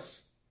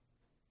numbers.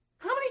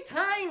 How many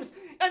times,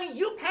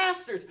 you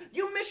pastors,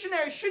 you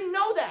missionaries should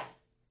know that.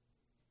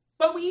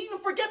 But we even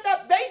forget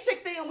that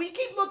basic thing, and we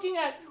keep looking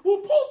at,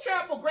 Paul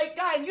Chappell, great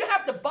guy, and you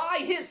have to buy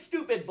his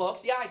stupid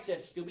books. Yeah, I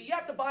said stupid. You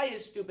have to buy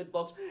his stupid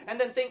books, and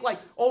then think like,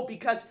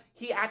 because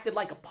he acted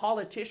like a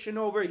politician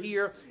over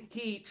here,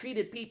 he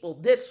treated people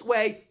this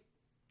way,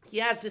 he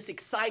has this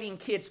exciting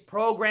kids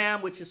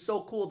program, which is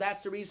so cool,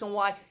 that's the reason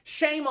why.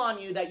 Shame on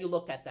you that you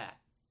looked at that.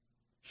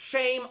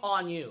 Shame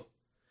on you.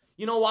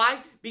 You know why?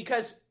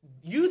 Because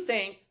you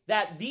think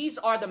that these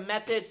are the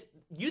methods.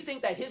 You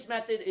think that his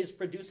method is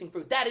producing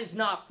fruit. That is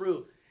not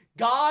fruit.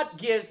 God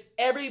gives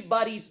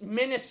everybody's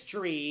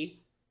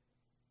ministry,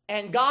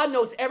 and God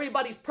knows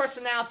everybody's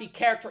personality,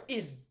 character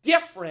is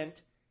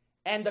different,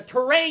 and the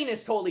terrain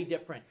is totally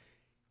different.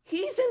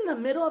 He's in the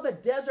middle of a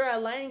desert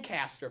at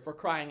Lancaster, for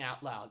crying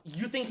out loud.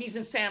 You think he's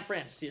in San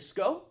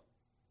Francisco?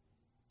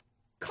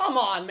 Come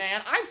on,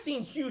 man. I've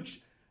seen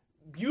huge,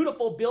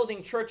 beautiful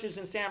building churches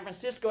in San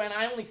Francisco, and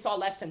I only saw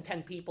less than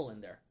 10 people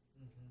in there.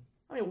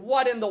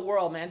 What in the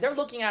world, man? They're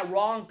looking at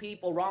wrong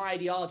people, wrong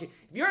ideology.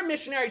 If you're a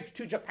missionary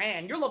to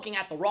Japan, you're looking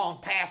at the wrong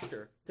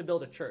pastor to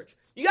build a church.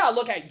 You got to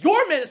look at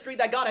your ministry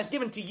that God has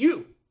given to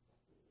you.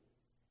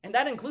 And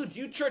that includes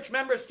you church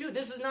members too.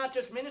 This is not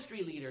just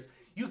ministry leaders.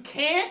 You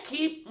can't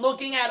keep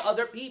looking at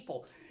other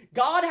people.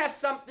 God has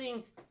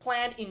something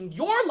planned in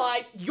your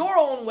life, your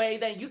own way,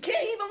 that you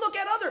can't even look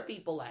at other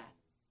people at.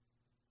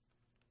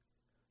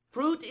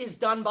 Fruit is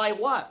done by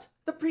what?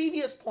 The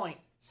previous point.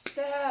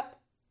 Step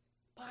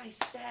by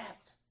step.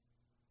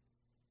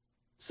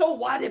 So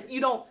what if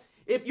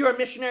you're a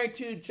missionary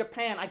to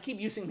Japan? I keep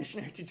using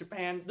missionary to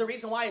Japan. The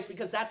reason why is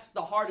because that's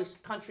the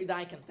hardest country that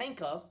I can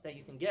think of that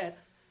you can get.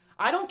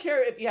 I don't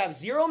care if you have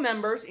 0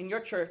 members in your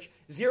church,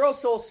 0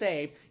 souls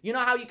saved. You know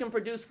how you can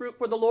produce fruit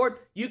for the Lord?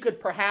 You could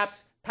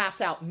perhaps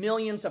pass out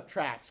millions of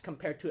tracts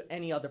compared to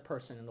any other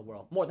person in the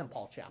world, more than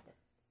Paul Chappell.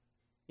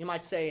 You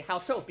might say, how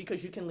so?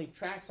 Because you can leave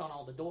tracts on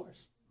all the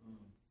doors.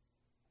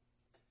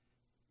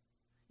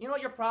 You know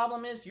what your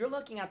problem is? You're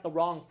looking at the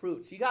wrong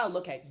fruits. You got to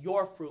look at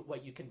your fruit,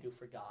 what you can do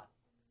for God.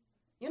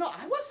 You know,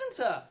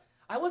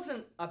 I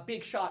wasn't a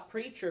big shot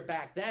preacher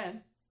back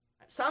then.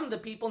 Some of the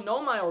people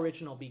know my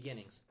original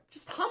beginnings.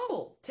 Just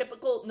humble,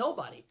 typical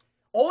nobody.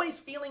 Always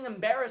feeling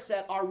embarrassed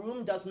that our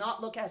room does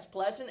not look as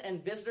pleasant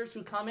and visitors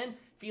who come in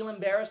feel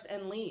embarrassed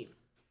and leave.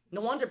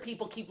 No wonder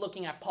people keep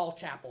looking at Paul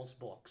Chappell's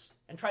books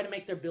and try to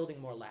make their building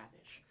more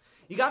lavish.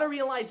 You got to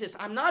realize this.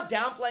 I'm not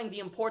downplaying the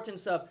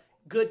importance of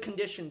good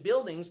conditioned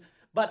buildings,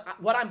 but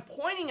what I'm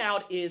pointing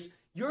out is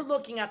you're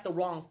looking at the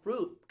wrong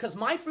fruit, because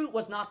my fruit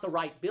was not the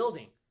right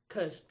building.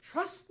 Because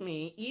trust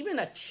me, even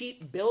a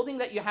cheap building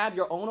that you have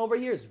your own over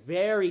here is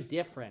very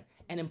different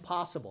and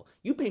impossible.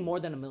 You pay more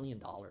than $1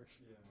 million. All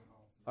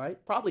right,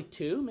 probably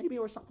 2 maybe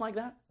or something like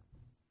that.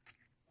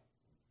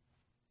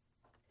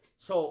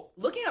 So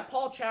looking at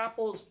Paul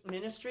Chappell's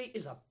ministry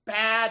is a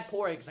bad,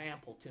 poor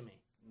example to me.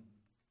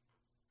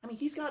 I mean,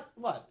 he's got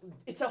what?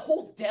 It's a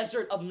whole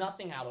desert of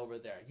nothing out over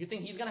there. You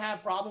think he's going to have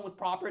a problem with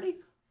property?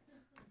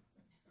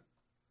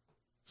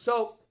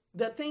 So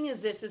the thing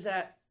is this, is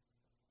that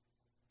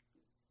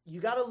you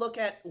got to look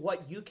at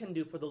what you can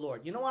do for the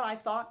Lord. You know what I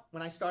thought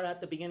when I started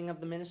at the beginning of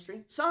the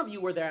ministry? Some of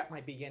you were there at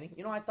my beginning.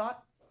 You know what I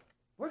thought?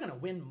 We're going to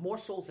win more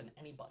souls than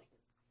anybody.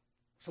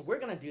 So we're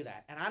going to do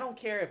that. And I don't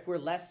care if we're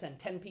less than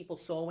 10 people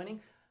soul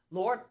winning.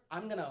 Lord,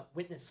 I'm going to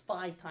witness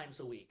 5 times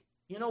a week.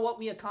 You know what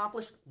we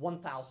accomplished?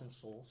 1,000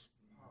 souls.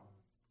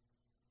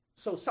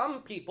 So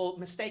some people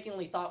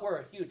mistakenly thought we're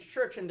a huge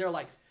church, and they're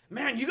like,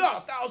 man, you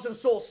got 1,000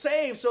 souls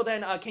saved, so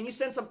then can you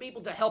send some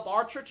people to help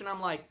our church? And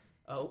I'm like,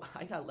 oh,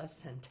 I got less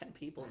than 10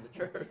 people in the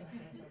church.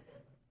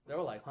 They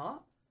were like, huh?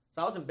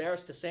 So I was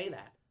embarrassed to say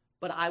that.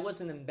 But I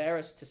wasn't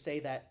embarrassed to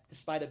say that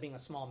despite it being a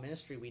small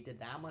ministry, we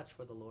did that much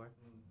for the Lord.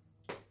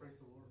 Praise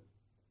the Lord.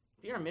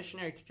 If you're a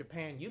missionary to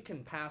Japan, you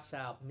can pass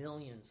out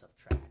millions of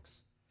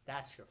tracts.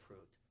 That's your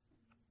fruit.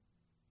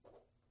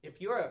 If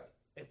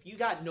you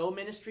got no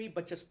ministry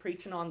but just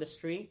preaching on the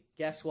street,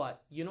 guess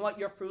what? You know what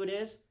your fruit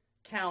is?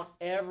 Count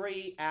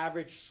every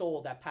average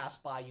soul that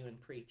passed by you in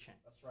preaching.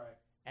 That's right.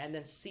 And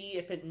then see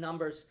if it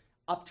numbers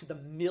up to the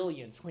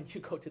millions when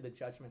you go to the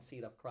judgment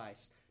seat of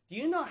Christ. Do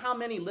you know how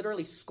many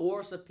literally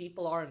scores of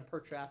people are in per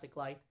traffic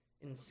light,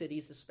 in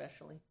cities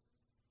especially?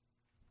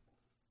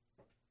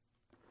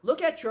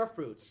 Look at your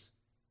fruits.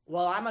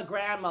 Well, I'm a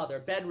grandmother,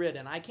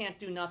 bedridden. I can't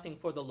do nothing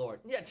for the Lord.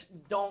 Yeah,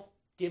 don't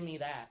give me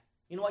that.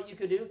 You know what you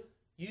could do?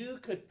 You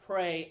could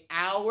pray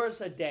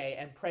hours a day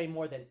and pray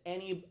more than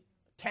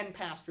 10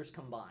 pastors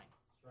combined.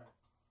 That's right.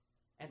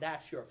 And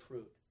that's your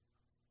fruit.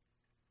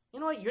 You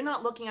know what? You're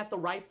not looking at the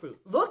right fruit.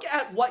 Look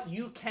at what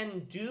you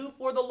can do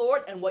for the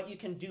Lord and what you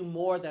can do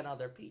more than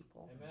other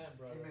people. Amen,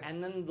 brother. Amen.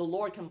 And then the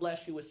Lord can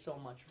bless you with so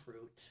much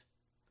fruit.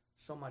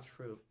 So much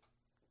fruit.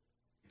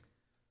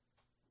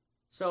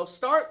 So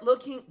start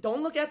looking.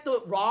 Don't look at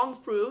the wrong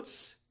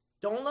fruits.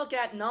 Don't look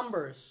at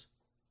numbers.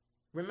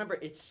 Remember,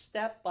 it's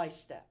step by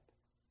step.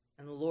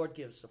 And the Lord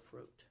gives the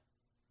fruit.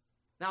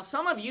 Now,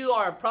 some of you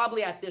are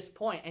probably at this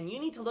point, and you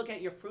need to look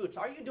at your fruits.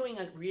 Are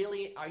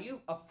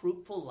you a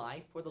fruitful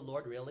life for the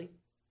Lord, really?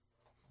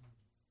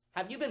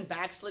 Have you been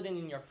backslidden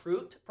in your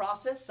fruit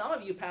process? Some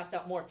of you passed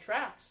out more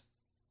tracts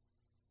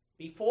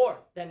before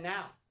than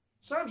now.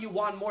 Some of you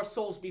won more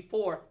souls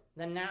before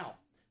than now.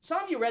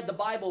 Some of you read the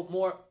Bible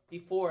more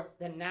before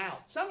than now.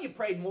 Some of you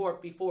prayed more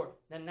before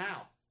than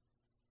now.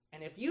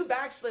 And if you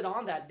backslid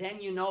on that,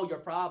 then you know your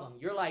problem.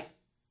 You're like,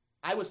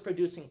 I was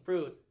producing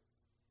fruit,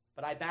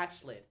 but I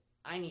backslid.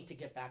 I need to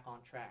get back on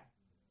track.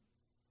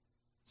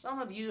 Some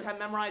of you have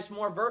memorized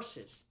more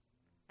verses,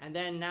 and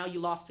then now you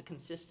lost the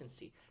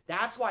consistency.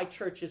 That's why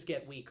churches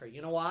get weaker.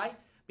 You know why?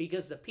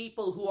 Because the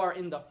people who are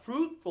in the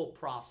fruitful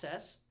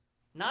process,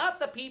 not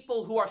the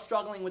people who are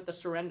struggling with the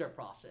surrender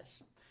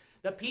process.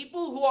 The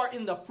people who are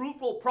in the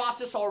fruitful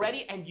process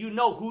already, and you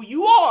know who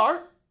you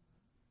are,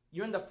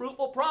 you're in the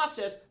fruitful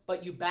process,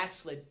 but you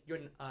backslid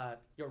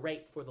your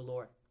rate for the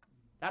Lord.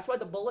 That's why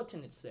the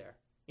bulletin is there.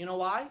 You know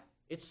why?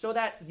 It's so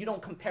that you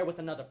don't compare with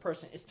another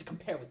person. It's to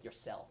compare with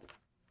yourself.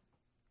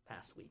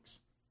 Past weeks.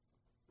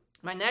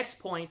 My next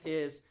point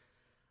is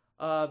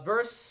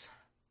verse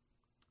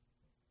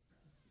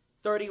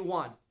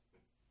 31.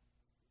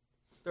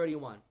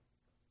 31.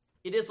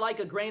 It is like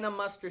a grain of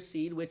mustard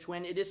seed, which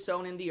when it is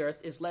sown in the earth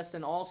is less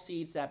than all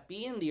seeds that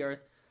be in the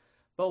earth.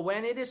 But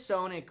when it is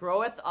sown, it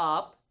groweth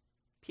up,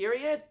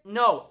 period.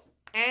 No,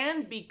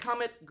 and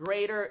becometh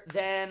greater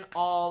than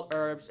all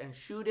herbs, and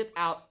shooteth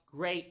out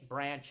great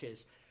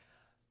branches.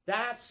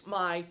 That's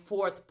my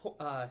fourth point.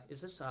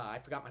 I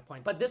forgot my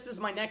point. But this is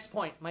my next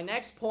point. My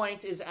next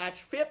point is at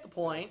fifth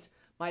point.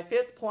 My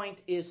fifth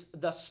point is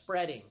the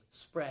spreading.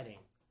 Spreading.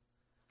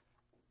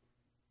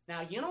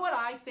 Now, you know what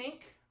I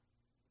think?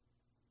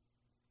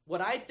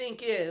 What I think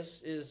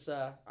is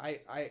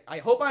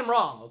I hope I'm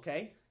wrong,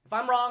 okay? If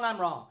I'm wrong, I'm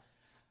wrong.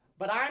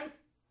 But I'm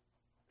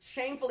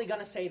shamefully going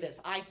to say this.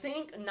 I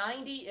think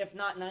 90, if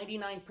not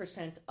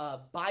 99%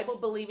 of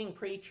Bible-believing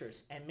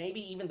preachers, and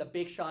maybe even the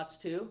big shots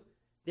too,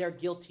 they're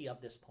guilty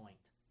of this point.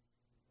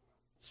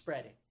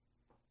 Spreading.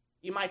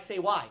 You might say,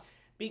 why?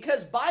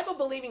 Because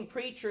Bible-believing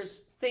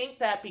preachers think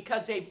that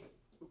because they've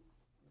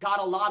got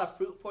a lot of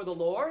fruit for the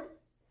Lord,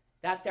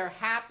 that they're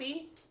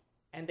happy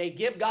and they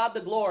give God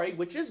the glory,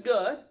 which is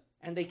good,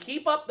 and they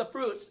keep up the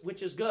fruits,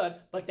 which is good,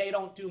 but they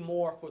don't do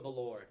more for the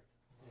Lord.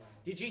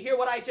 Did you hear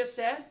what I just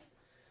said?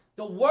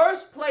 The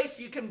worst place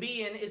you can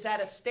be in is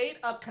at a state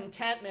of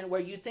contentment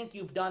where you think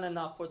you've done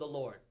enough for the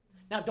Lord.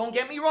 Now, don't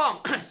get me wrong.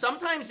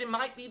 Sometimes it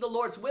might be the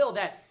Lord's will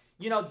that,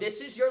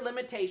 this is your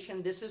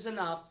limitation. This is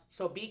enough.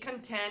 So be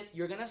content.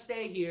 You're going to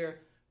stay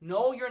here.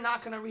 No, you're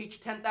not going to reach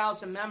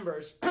 10,000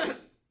 members.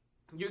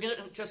 You're going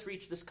to just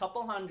reach this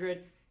couple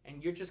hundred,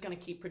 and you're just going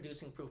to keep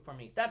producing fruit for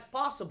me. That's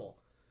possible.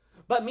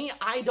 But me,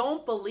 I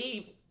don't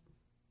believe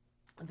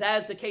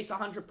that is the case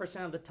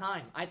 100% of the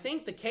time. I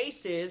think the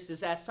case is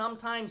that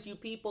sometimes you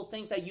people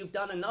think that you've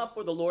done enough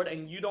for the Lord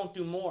and you don't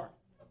do more.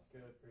 That's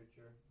good,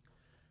 preacher.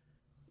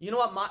 You know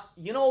what?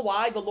 You know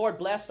why the Lord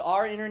blessed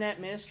our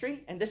internet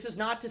ministry? And this is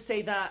not to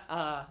say that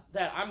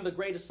that I'm the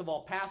greatest of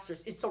all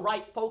pastors. It's the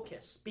right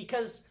focus,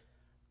 because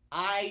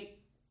I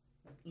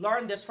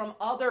learned this from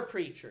other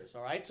preachers.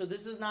 All right, so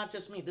this is not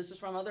just me. This is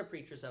from other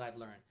preachers that I've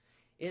learned.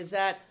 Is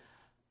that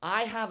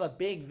I have a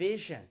big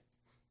vision.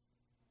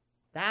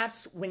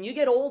 That's when you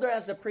get older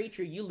as a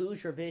preacher, you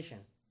lose your vision.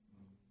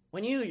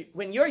 When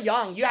you're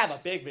young, you have a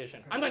big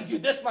vision. I'm going to do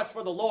this much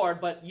for the Lord,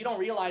 but you don't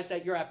realize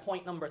that you're at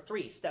point number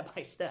 3, step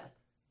by step.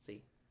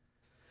 See?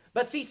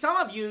 But see, some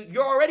of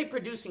you're already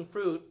producing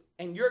fruit,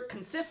 and you're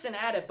consistent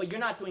at it, but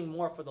you're not doing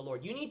more for the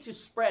Lord. You need to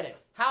spread it.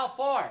 How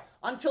far?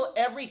 Until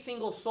every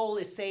single soul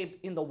is saved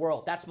in the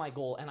world. That's my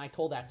goal, and I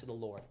told that to the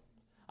Lord.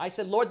 I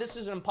said, Lord, this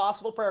is an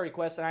impossible prayer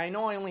request, and I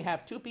know I only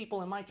have 2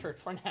 people in my church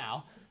for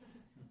now,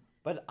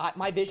 but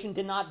my vision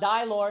did not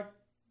die, Lord,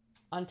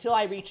 until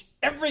I reach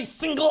every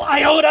single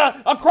iota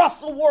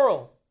across the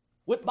world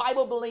with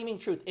Bible-believing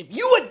truth. If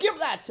you would give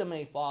that to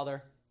me,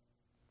 Father,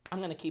 I'm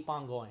going to keep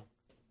on going.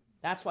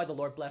 That's why the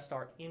Lord blessed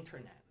our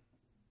internet,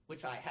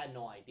 which I had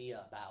no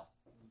idea about.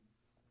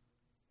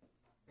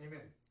 Amen.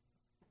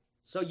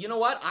 So you know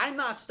what? I'm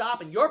not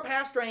stopping. Your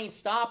pastor ain't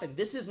stopping.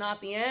 This is not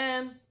the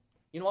end.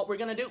 You know what we're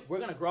going to do? We're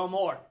going to grow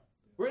more.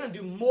 We're going to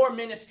do more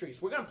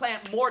ministries. We're going to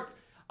plant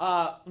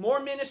more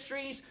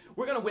ministries.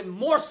 We're going to win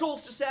more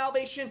souls to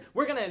salvation.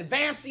 We're going to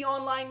advance the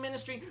online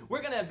ministry.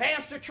 We're going to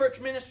advance the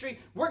church ministry.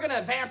 We're going to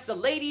advance the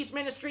ladies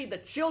ministry, the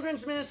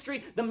children's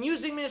ministry, the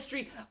music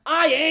ministry.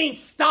 I ain't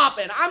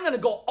stopping. I'm going to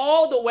go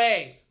all the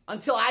way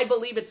until I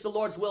believe it's the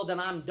Lord's will, then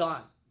I'm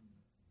done.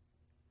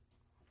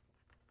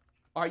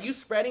 Are you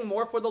spreading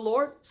more for the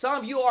Lord? Some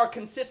of you are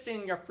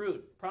consistent in your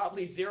fruit.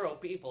 Probably 0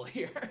 people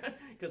here,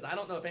 because I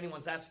don't know if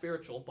anyone's that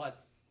spiritual,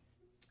 but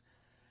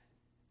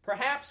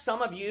perhaps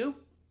some of you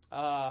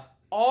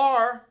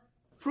are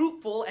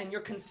fruitful and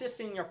you're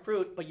consistent in your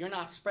fruit, but you're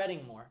not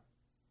spreading more.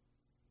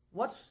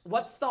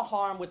 What's the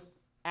harm with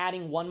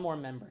adding 1 more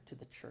member to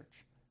the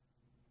church?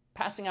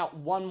 Passing out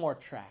 1 more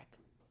tract?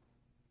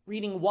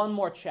 Reading 1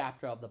 more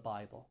chapter of the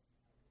Bible?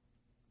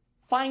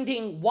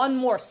 Finding 1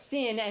 more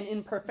sin and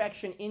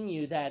imperfection in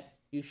you that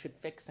you should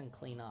fix and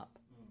clean up?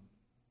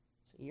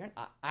 So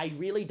I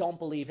really don't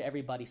believe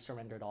everybody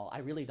surrendered all. I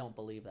really don't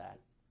believe that.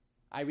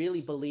 I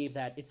really believe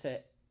that it's a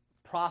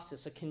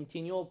process, a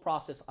continual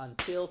process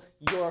until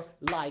you're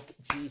like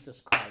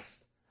Jesus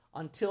Christ.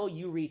 Until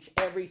you reach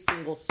every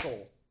single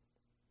soul.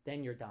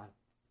 Then you're done.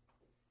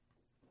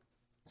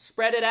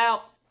 Spread it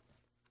out.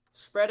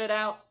 Spread it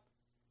out.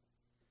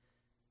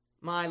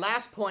 My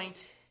last point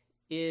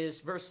is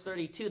verse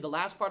 32, the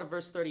last part of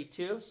verse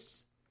 32.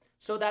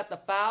 So that the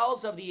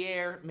fowls of the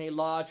air may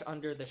lodge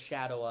under the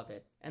shadow of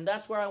it. And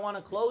that's where I want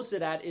to close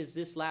it at, is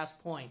this last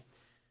point.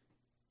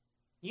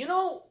 You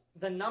know,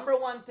 the number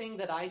one thing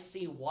that I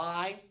see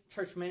why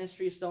church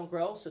ministries don't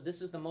grow, so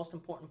this is the most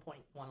important point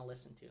you want to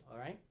listen to, all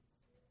right?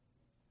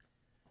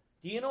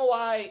 Do you know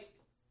why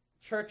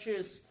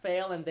churches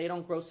fail and they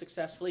don't grow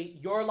successfully?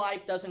 Your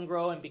life doesn't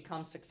grow and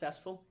become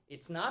successful?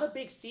 It's not a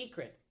big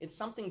secret. It's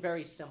something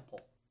very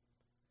simple.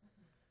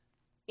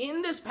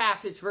 In this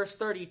passage, verse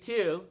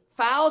 32,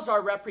 fowls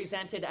are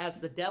represented as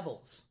the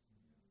devils.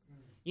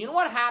 You know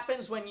what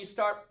happens when you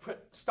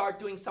start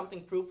doing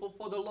something fruitful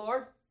for the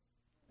Lord?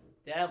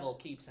 Devil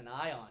keeps an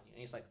eye on you. And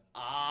he's like,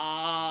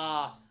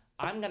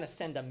 I'm going to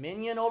send a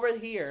minion over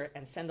here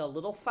and send a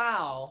little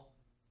fowl,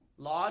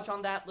 lodge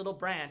on that little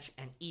branch,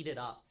 and eat it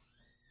up.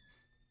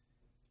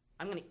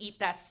 I'm going to eat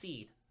that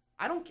seed.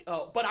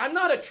 But I'm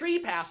not a tree,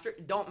 Pastor.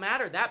 It don't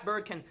matter. That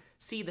bird can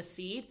see the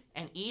seed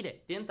and eat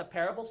it. Didn't the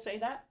parable say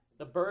that?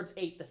 The birds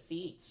ate the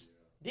seeds.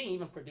 Didn't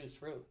even produce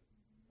fruit.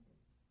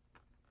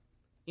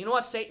 You know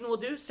what Satan will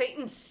do?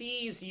 Satan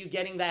sees you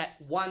getting that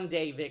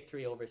one-day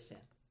victory over sin.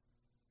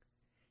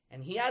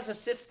 And he has a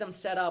system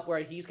set up where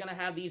he's going to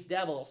have these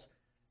devils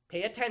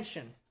pay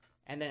attention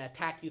and then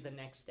attack you the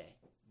next day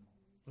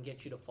and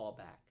get you to fall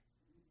back.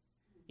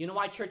 You know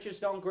why churches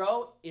don't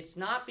grow? It's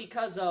not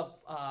because of,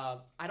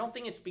 I don't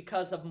think it's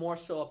because of more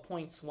so of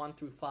points 1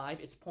 through 5.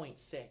 It's point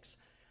 6.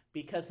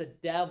 Because the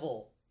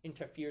devil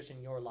interferes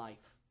in your life.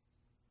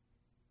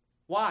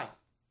 Why?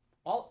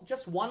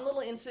 Just one little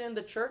incident in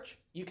the church,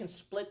 you can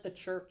split the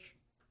church.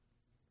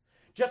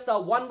 Just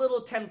one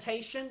little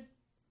temptation,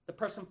 the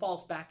person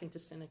falls back into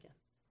sin again.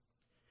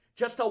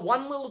 Just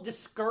one little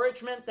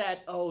discouragement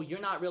that, oh,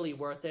 you're not really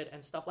worth it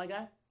and stuff like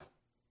that,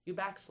 you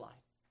backslide.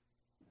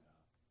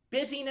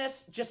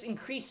 Busyness, just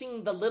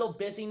increasing the little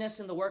busyness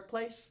in the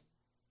workplace,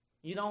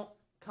 you don't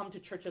come to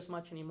church as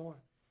much anymore.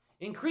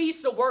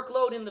 Increase the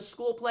workload in the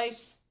school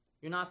place,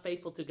 you're not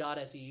faithful to God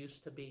as you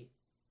used to be.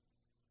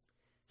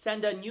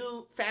 Send a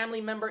new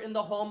family member in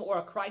the home or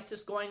a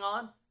crisis going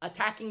on,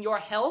 attacking your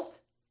health,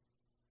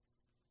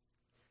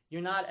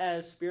 you're not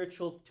as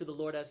spiritual to the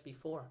Lord as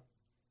before.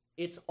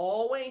 It's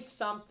always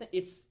something,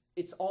 it's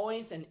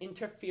always an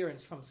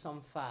interference from some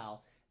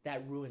foul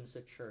that ruins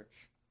the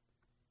church.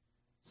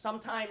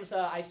 Sometimes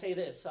I say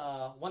this,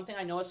 one thing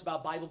I notice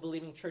about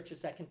Bible-believing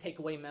churches that can take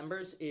away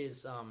members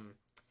is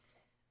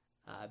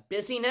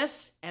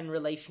busyness and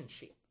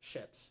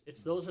relationships.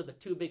 Those are the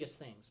two biggest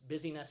things,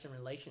 busyness and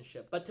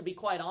relationship. But to be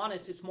quite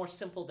honest, it's more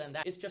simple than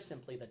that. It's just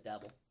simply the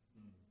devil.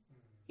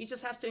 He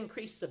just has to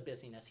increase the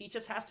busyness. He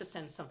just has to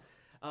send some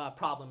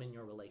problem in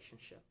your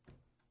relationship.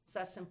 It's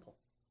that simple.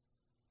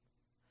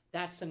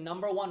 That's the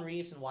number one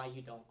reason why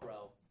you don't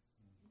grow.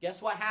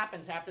 Guess what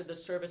happens after the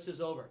service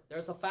is over?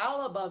 There's a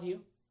fowl above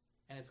you,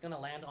 and it's going to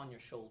land on your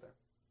shoulder.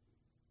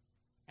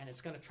 And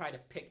it's going to try to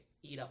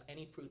eat up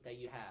any fruit that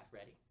you have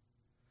ready.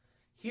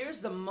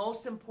 Here's the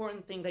most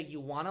important thing that you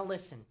want to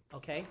listen,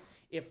 okay?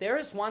 If there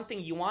is one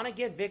thing you want to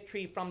get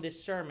victory from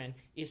this sermon,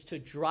 is to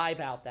drive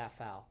out that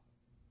fowl.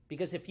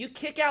 Because if you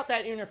kick out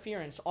that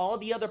interference, all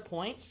the other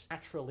points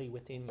naturally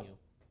within you.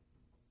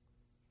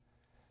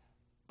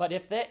 But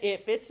if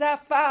it's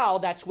that fowl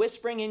that's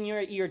whispering in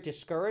your ear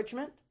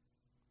discouragement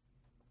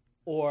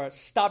or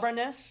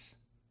stubbornness,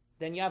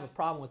 then you have a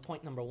problem with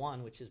point number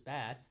 1, which is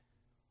bad.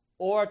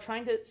 Or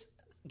trying to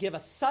give a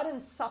sudden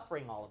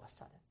suffering all of a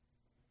sudden.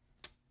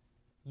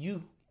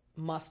 You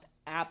must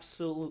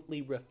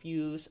absolutely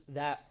refuse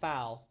that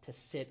fowl to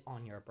sit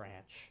on your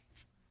branch.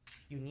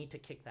 You need to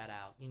kick that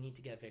out. You need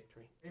to get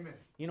victory. Amen.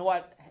 You know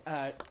what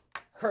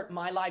hurt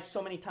my life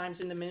so many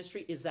times in the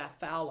ministry is that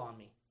foul on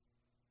me.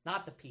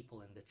 Not the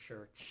people in the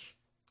church.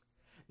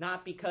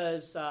 Not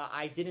because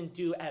I didn't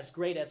do as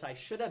great as I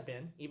should have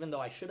been, even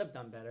though I should have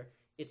done better.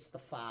 It's the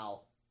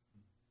foul.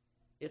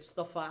 It's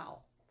the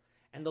foul.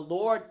 And the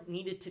Lord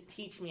needed to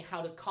teach me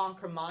how to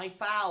conquer my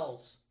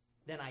fouls.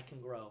 Then I can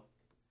grow.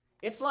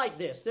 It's like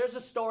this. There's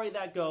a story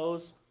that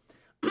goes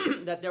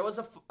that there was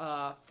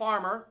a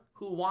farmer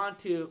who wanted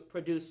to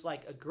produce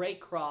like a great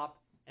crop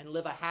and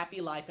live a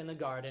happy life in the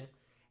garden.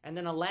 And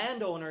then a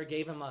landowner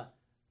gave him a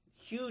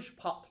huge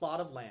plot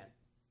of land.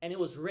 And it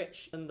was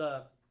rich. And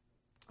the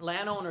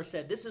landowner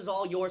said, this is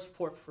all yours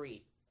for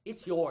free.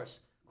 It's yours.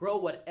 Grow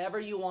whatever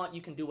you want.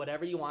 You can do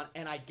whatever you want.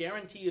 And I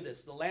guarantee you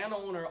this. The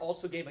landowner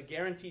also gave a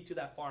guarantee to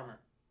that farmer.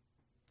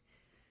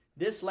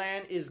 This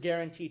land is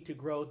guaranteed to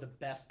grow the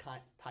best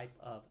type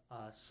of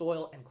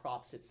soil and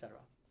crops, etc.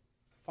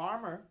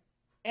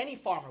 Any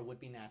farmer would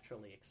be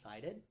naturally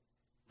excited.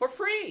 For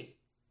free.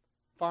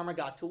 Farmer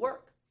got to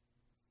work.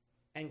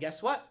 And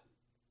guess what?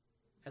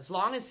 As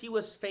long as he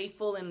was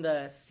faithful in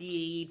the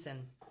seeds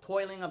and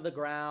toiling of the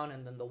ground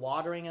and then the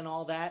watering and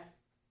all that,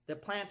 the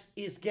plant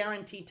is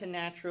guaranteed to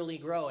naturally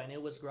grow, and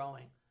it was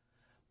growing.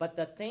 But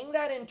the thing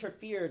that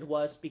interfered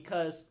was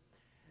because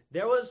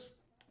there was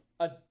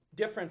a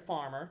different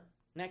farmer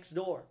next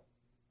door,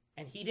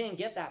 and he didn't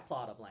get that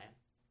plot of land.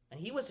 And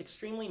he was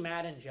extremely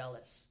mad and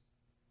jealous.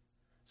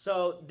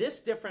 So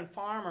this different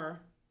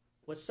farmer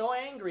was so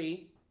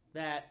angry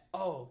that,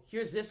 oh,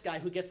 here's this guy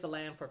who gets the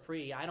land for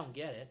free. I don't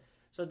get it.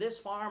 So this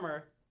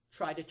farmer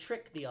tried to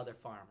trick the other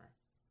farmer,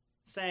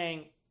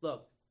 saying,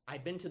 look,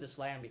 I've been to this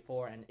land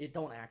before, and it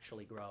don't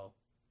actually grow.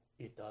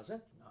 It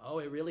doesn't? No,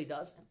 it really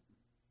doesn't.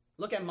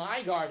 Look at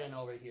my garden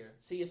over here.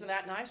 See, isn't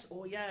that nice?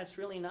 Oh, yeah, it's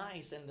really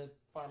nice. And the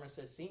farmer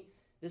says, see,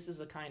 this is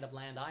the kind of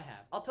land I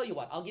have. I'll tell you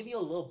what, I'll give you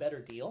a little better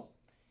deal.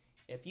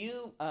 If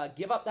you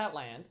give up that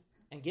land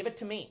and give it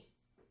to me,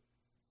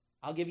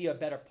 I'll give you a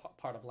better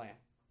part of land.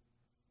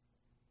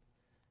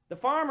 The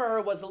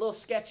farmer was a little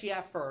sketchy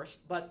at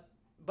first, but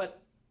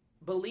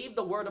believed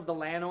the word of the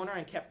landowner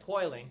and kept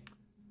toiling.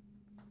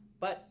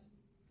 But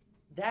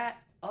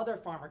that other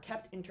farmer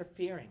kept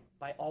interfering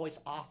by always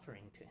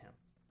offering to him,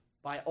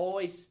 by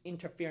always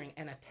interfering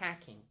and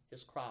attacking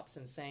his crops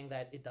and saying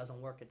that it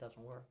doesn't work, it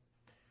doesn't work.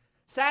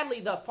 Sadly,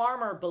 the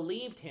farmer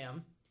believed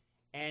him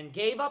and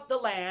gave up the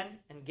land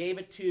and gave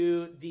it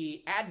to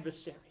the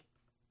adversary.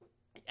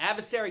 The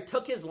adversary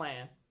took his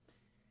land,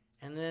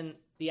 and then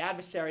the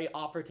adversary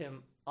offered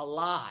him a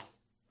lie,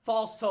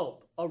 false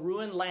hope, a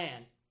ruined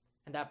land,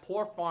 and that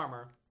poor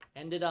farmer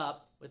ended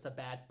up with a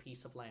bad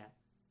piece of land.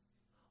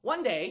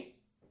 One day,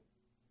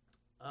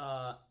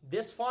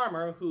 this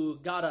farmer who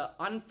got an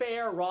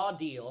unfair raw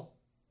deal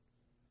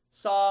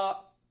saw,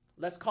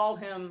 let's call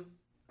him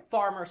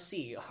Farmer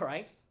C, all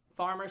right?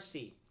 Farmer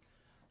C.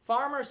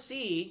 Farmer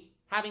C,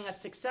 having a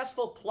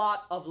successful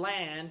plot of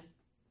land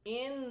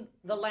in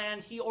the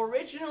land he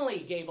originally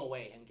gave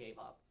away and gave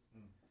up.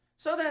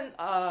 So then,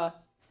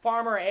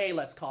 Farmer A,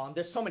 let's call him.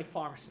 There's so many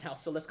farmers now,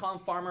 so let's call him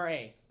Farmer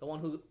A, the one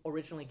who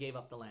originally gave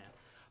up the land.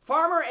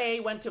 Farmer A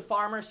went to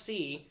Farmer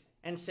C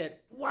and said,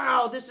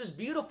 wow, this is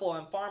beautiful.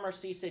 And Farmer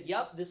C said,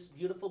 yep, this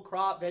beautiful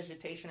crop,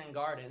 vegetation, and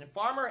garden. And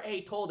Farmer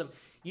A told him,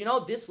 you know,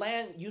 this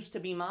land used to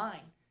be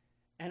mine,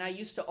 and I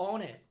used to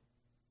own it.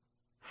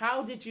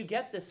 How did you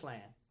get this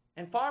land?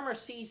 And Farmer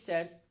C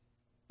said,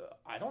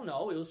 I don't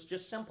know. It was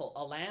just simple.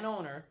 A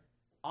landowner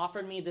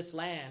offered me this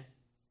land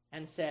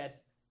and said,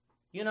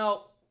 you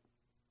know,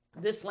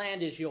 this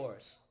land is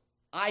yours.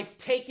 I've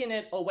taken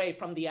it away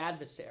from the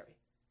adversary,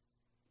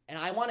 and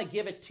I want to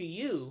give it to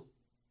you,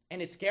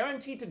 and it's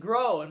guaranteed to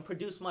grow and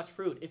produce much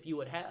fruit if you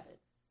would have it.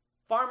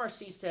 Farmer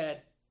C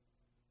said,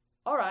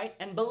 all right,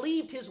 and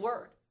believed his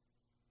word.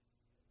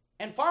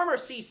 And Farmer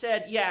C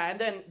said, yeah, and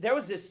then there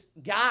was this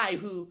guy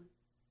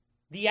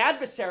the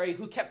adversary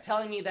who kept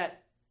telling me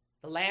that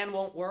the land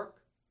won't work,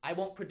 I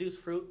won't produce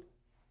fruit.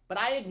 But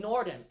I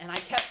ignored him, and I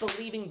kept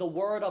believing the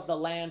word of the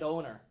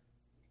landowner.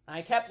 And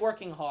I kept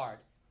working hard,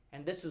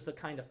 and this is the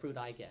kind of fruit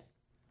I get.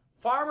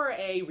 Farmer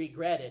A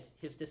regretted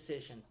his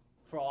decision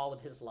for all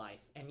of his life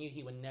and knew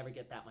he would never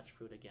get that much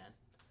fruit again.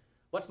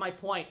 What's my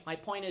point? My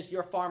point is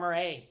you're Farmer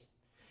A.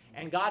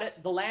 And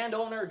the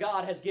landowner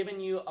God has given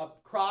you a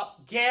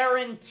crop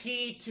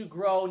guaranteed to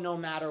grow no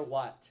matter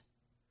what.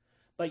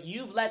 But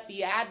you've let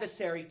the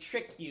adversary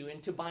trick you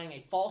into buying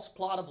a false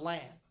plot of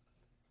land.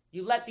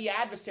 You let the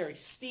adversary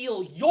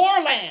steal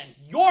your land,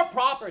 your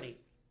property.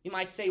 You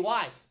might say,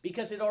 why?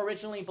 Because it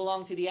originally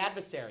belonged to the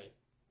adversary.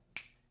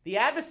 The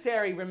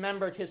adversary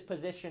remembered his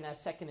position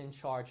as second in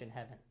charge in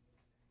heaven,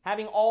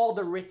 having all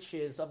the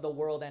riches of the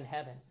world and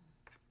heaven.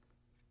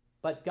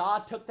 But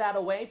God took that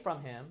away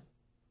from him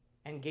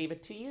and gave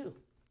it to you.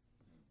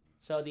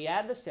 So the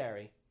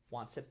adversary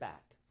wants it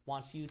back,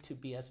 wants you to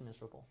be as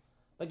miserable.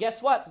 But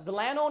guess what? The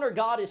landowner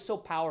God is so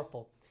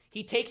powerful.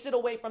 He takes it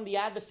away from the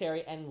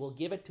adversary and will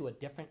give it to a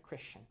different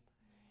Christian.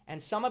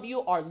 And some of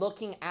you are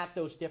looking at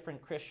those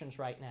different Christians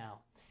right now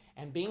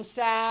and being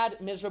sad,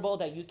 miserable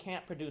that you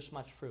can't produce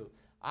much fruit.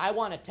 I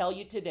want to tell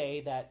you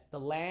today that the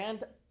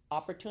land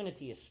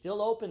opportunity is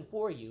still open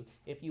for you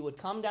if you would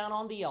come down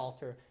on the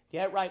altar,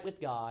 get right with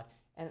God,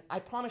 and I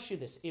promise you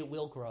this, it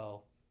will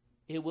grow.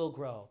 It will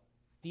grow.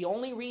 The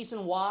only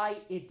reason why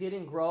it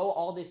didn't grow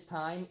all this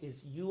time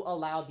is you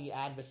allowed the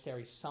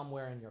adversary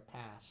somewhere in your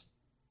past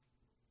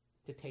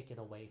to take it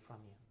away from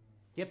you.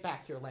 Get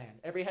back your land.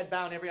 Every head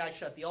bowed and every eye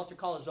shut. The altar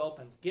call is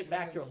open. Get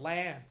back your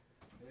land.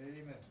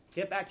 Amen.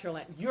 Get back your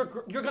land. You're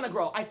going to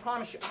grow. I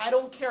promise you. I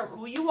don't care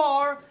who you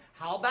are,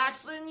 how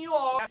backslidden you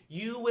are.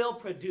 You will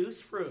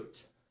produce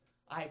fruit.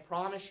 I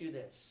promise you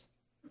this.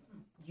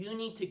 You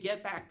need to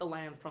get back the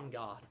land from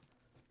God.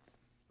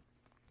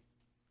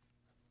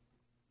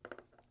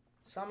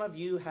 Some of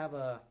you have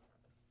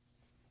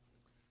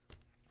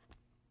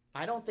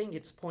I don't think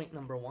it's point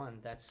number one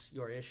that's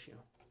your issue.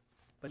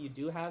 But you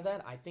do have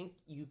that. I think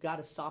you got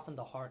to soften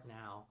the heart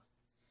now.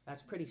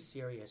 That's pretty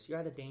serious. You're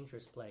at a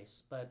dangerous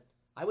place. But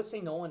I would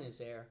say no one is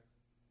there.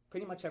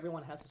 Pretty much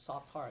everyone has a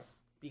soft heart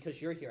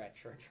because you're here at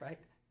church, right?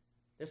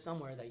 There's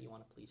somewhere that you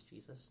want to please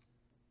Jesus.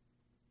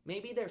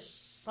 Maybe there's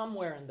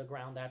somewhere in the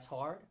ground that's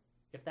hard.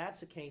 If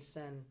that's the case,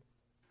 then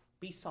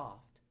be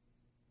soft.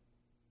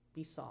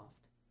 Be soft.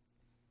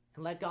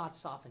 And let God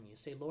soften you.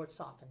 Say, Lord,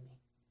 soften me.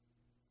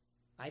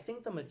 I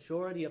think the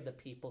majority of the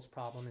people's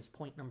problem is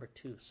point number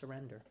 2,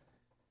 surrender.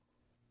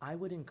 I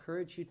would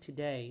encourage you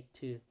today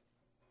to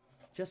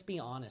just be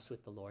honest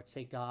with the Lord.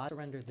 Say, God,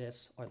 surrender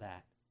this or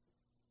that.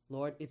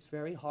 Lord, it's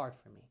very hard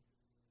for me.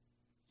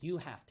 You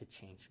have to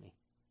change me.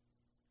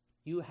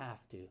 You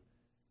have to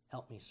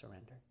help me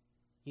surrender.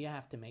 You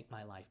have to make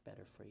my life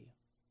better for you.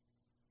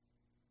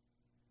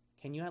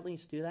 Can you at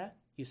least do that?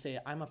 You say,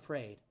 I'm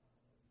afraid.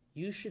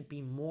 You should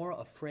be more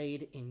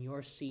afraid in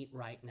your seat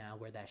right now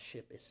where that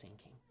ship is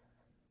sinking,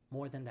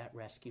 more than that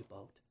rescue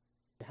boat.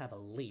 You have a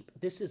leap.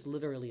 This is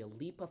literally a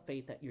leap of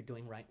faith that you're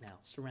doing right now.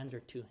 Surrender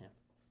to him.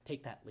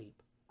 Take that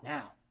leap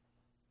now,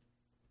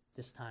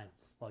 this time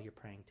while you're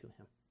praying to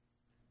him.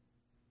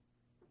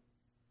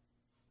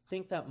 I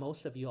think that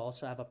most of you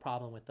also have a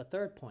problem with the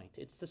third point.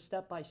 It's the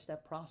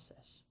step-by-step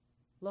process.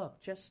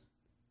 Look, just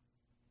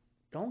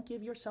don't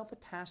give yourself a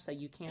task that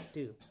you can't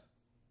do.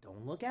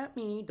 Don't look at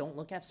me. Don't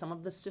look at some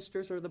of the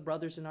sisters or the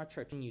brothers in our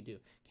church. And you do.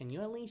 Can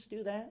you at least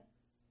do that?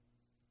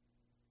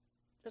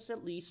 Just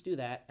at least do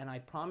that, and I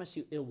promise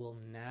you it will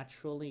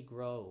naturally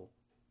grow.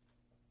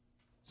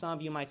 Some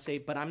of you might say,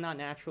 but I'm not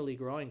naturally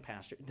growing,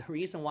 Pastor. The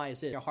reason why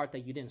is it your heart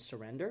that you didn't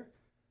surrender?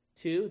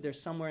 2, there's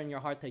somewhere in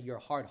your heart that you're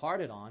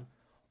hard-hearted on.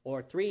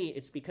 Or 3,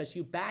 it's because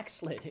you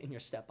backslid in your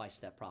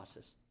step-by-step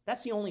process.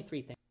 That's the only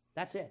 3 things.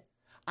 That's it.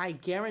 I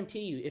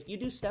guarantee you, if you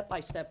do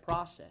step-by-step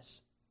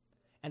process,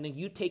 and then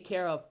you take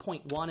care of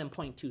point 1 and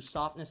point 2,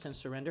 softness and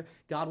surrender,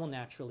 God will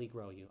naturally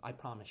grow you. I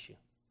promise you.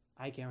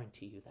 I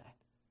guarantee you that.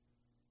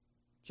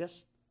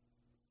 Just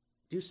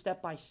do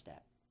step by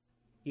step.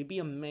 You'd be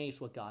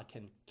amazed what God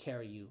can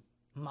carry you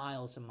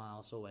miles and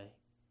miles away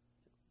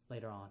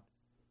later on.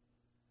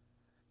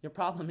 Your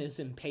problem is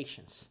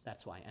impatience,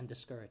 that's why, and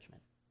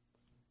discouragement.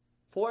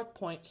 4th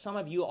point, some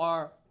of you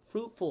are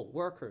fruitful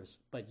workers,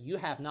 but you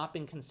have not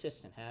been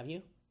consistent, have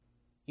you?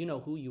 You know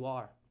who you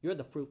are. You're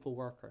the fruitful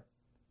worker.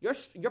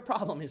 Your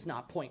problem is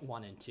not point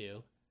 1 and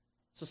 2.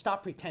 So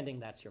stop pretending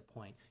that's your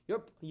point.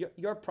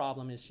 Your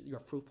problem is your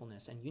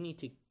fruitfulness, and you need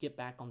to get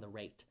back on the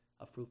rate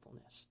of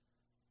fruitfulness.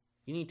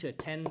 You need to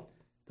attend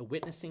the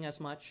witnessing as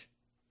much,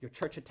 your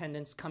church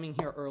attendance, coming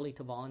here early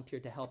to volunteer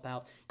to help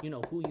out. You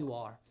know who you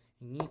are.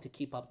 You need to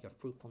keep up your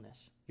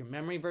fruitfulness. Your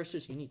memory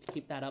verses, you need to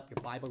keep that up.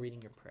 Your Bible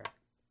reading, your prayer.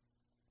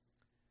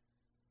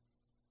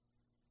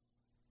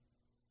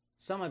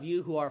 Some of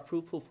you who are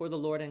fruitful for the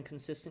Lord and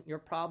consistent, your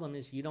problem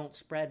is you don't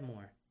spread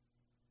more.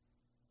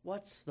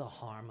 What's the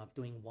harm of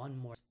doing one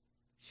more,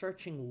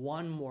 searching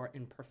one more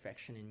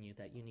imperfection in you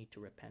that you need to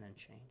repent and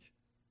change?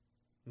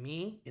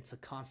 Me, it's a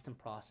constant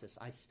process.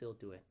 I still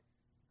do it.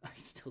 I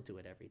still do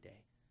it every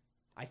day.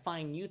 I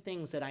find new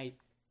things that I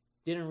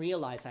didn't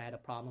realize I had a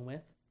problem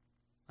with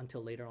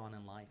until later on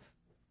in life.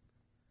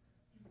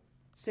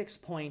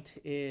 6th point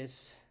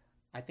is,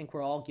 I think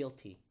we're all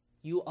guilty.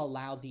 You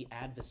allowed the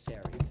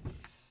adversary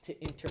to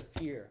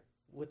interfere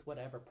with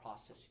whatever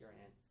process you're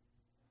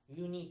in.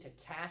 You need to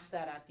cast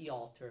that at the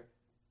altar,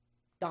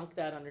 dunk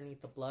that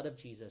underneath the blood of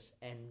Jesus,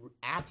 and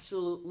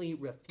absolutely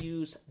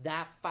refuse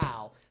that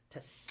fowl to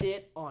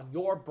sit on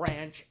your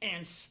branch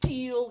and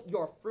steal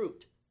your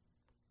fruit.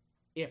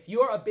 If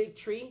you're a big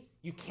tree,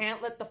 you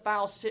can't let the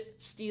fowl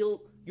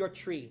steal your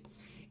tree.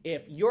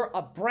 If you're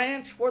a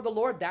branch for the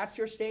Lord, that's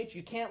your stage,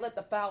 you can't let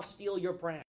the fowl steal your branch.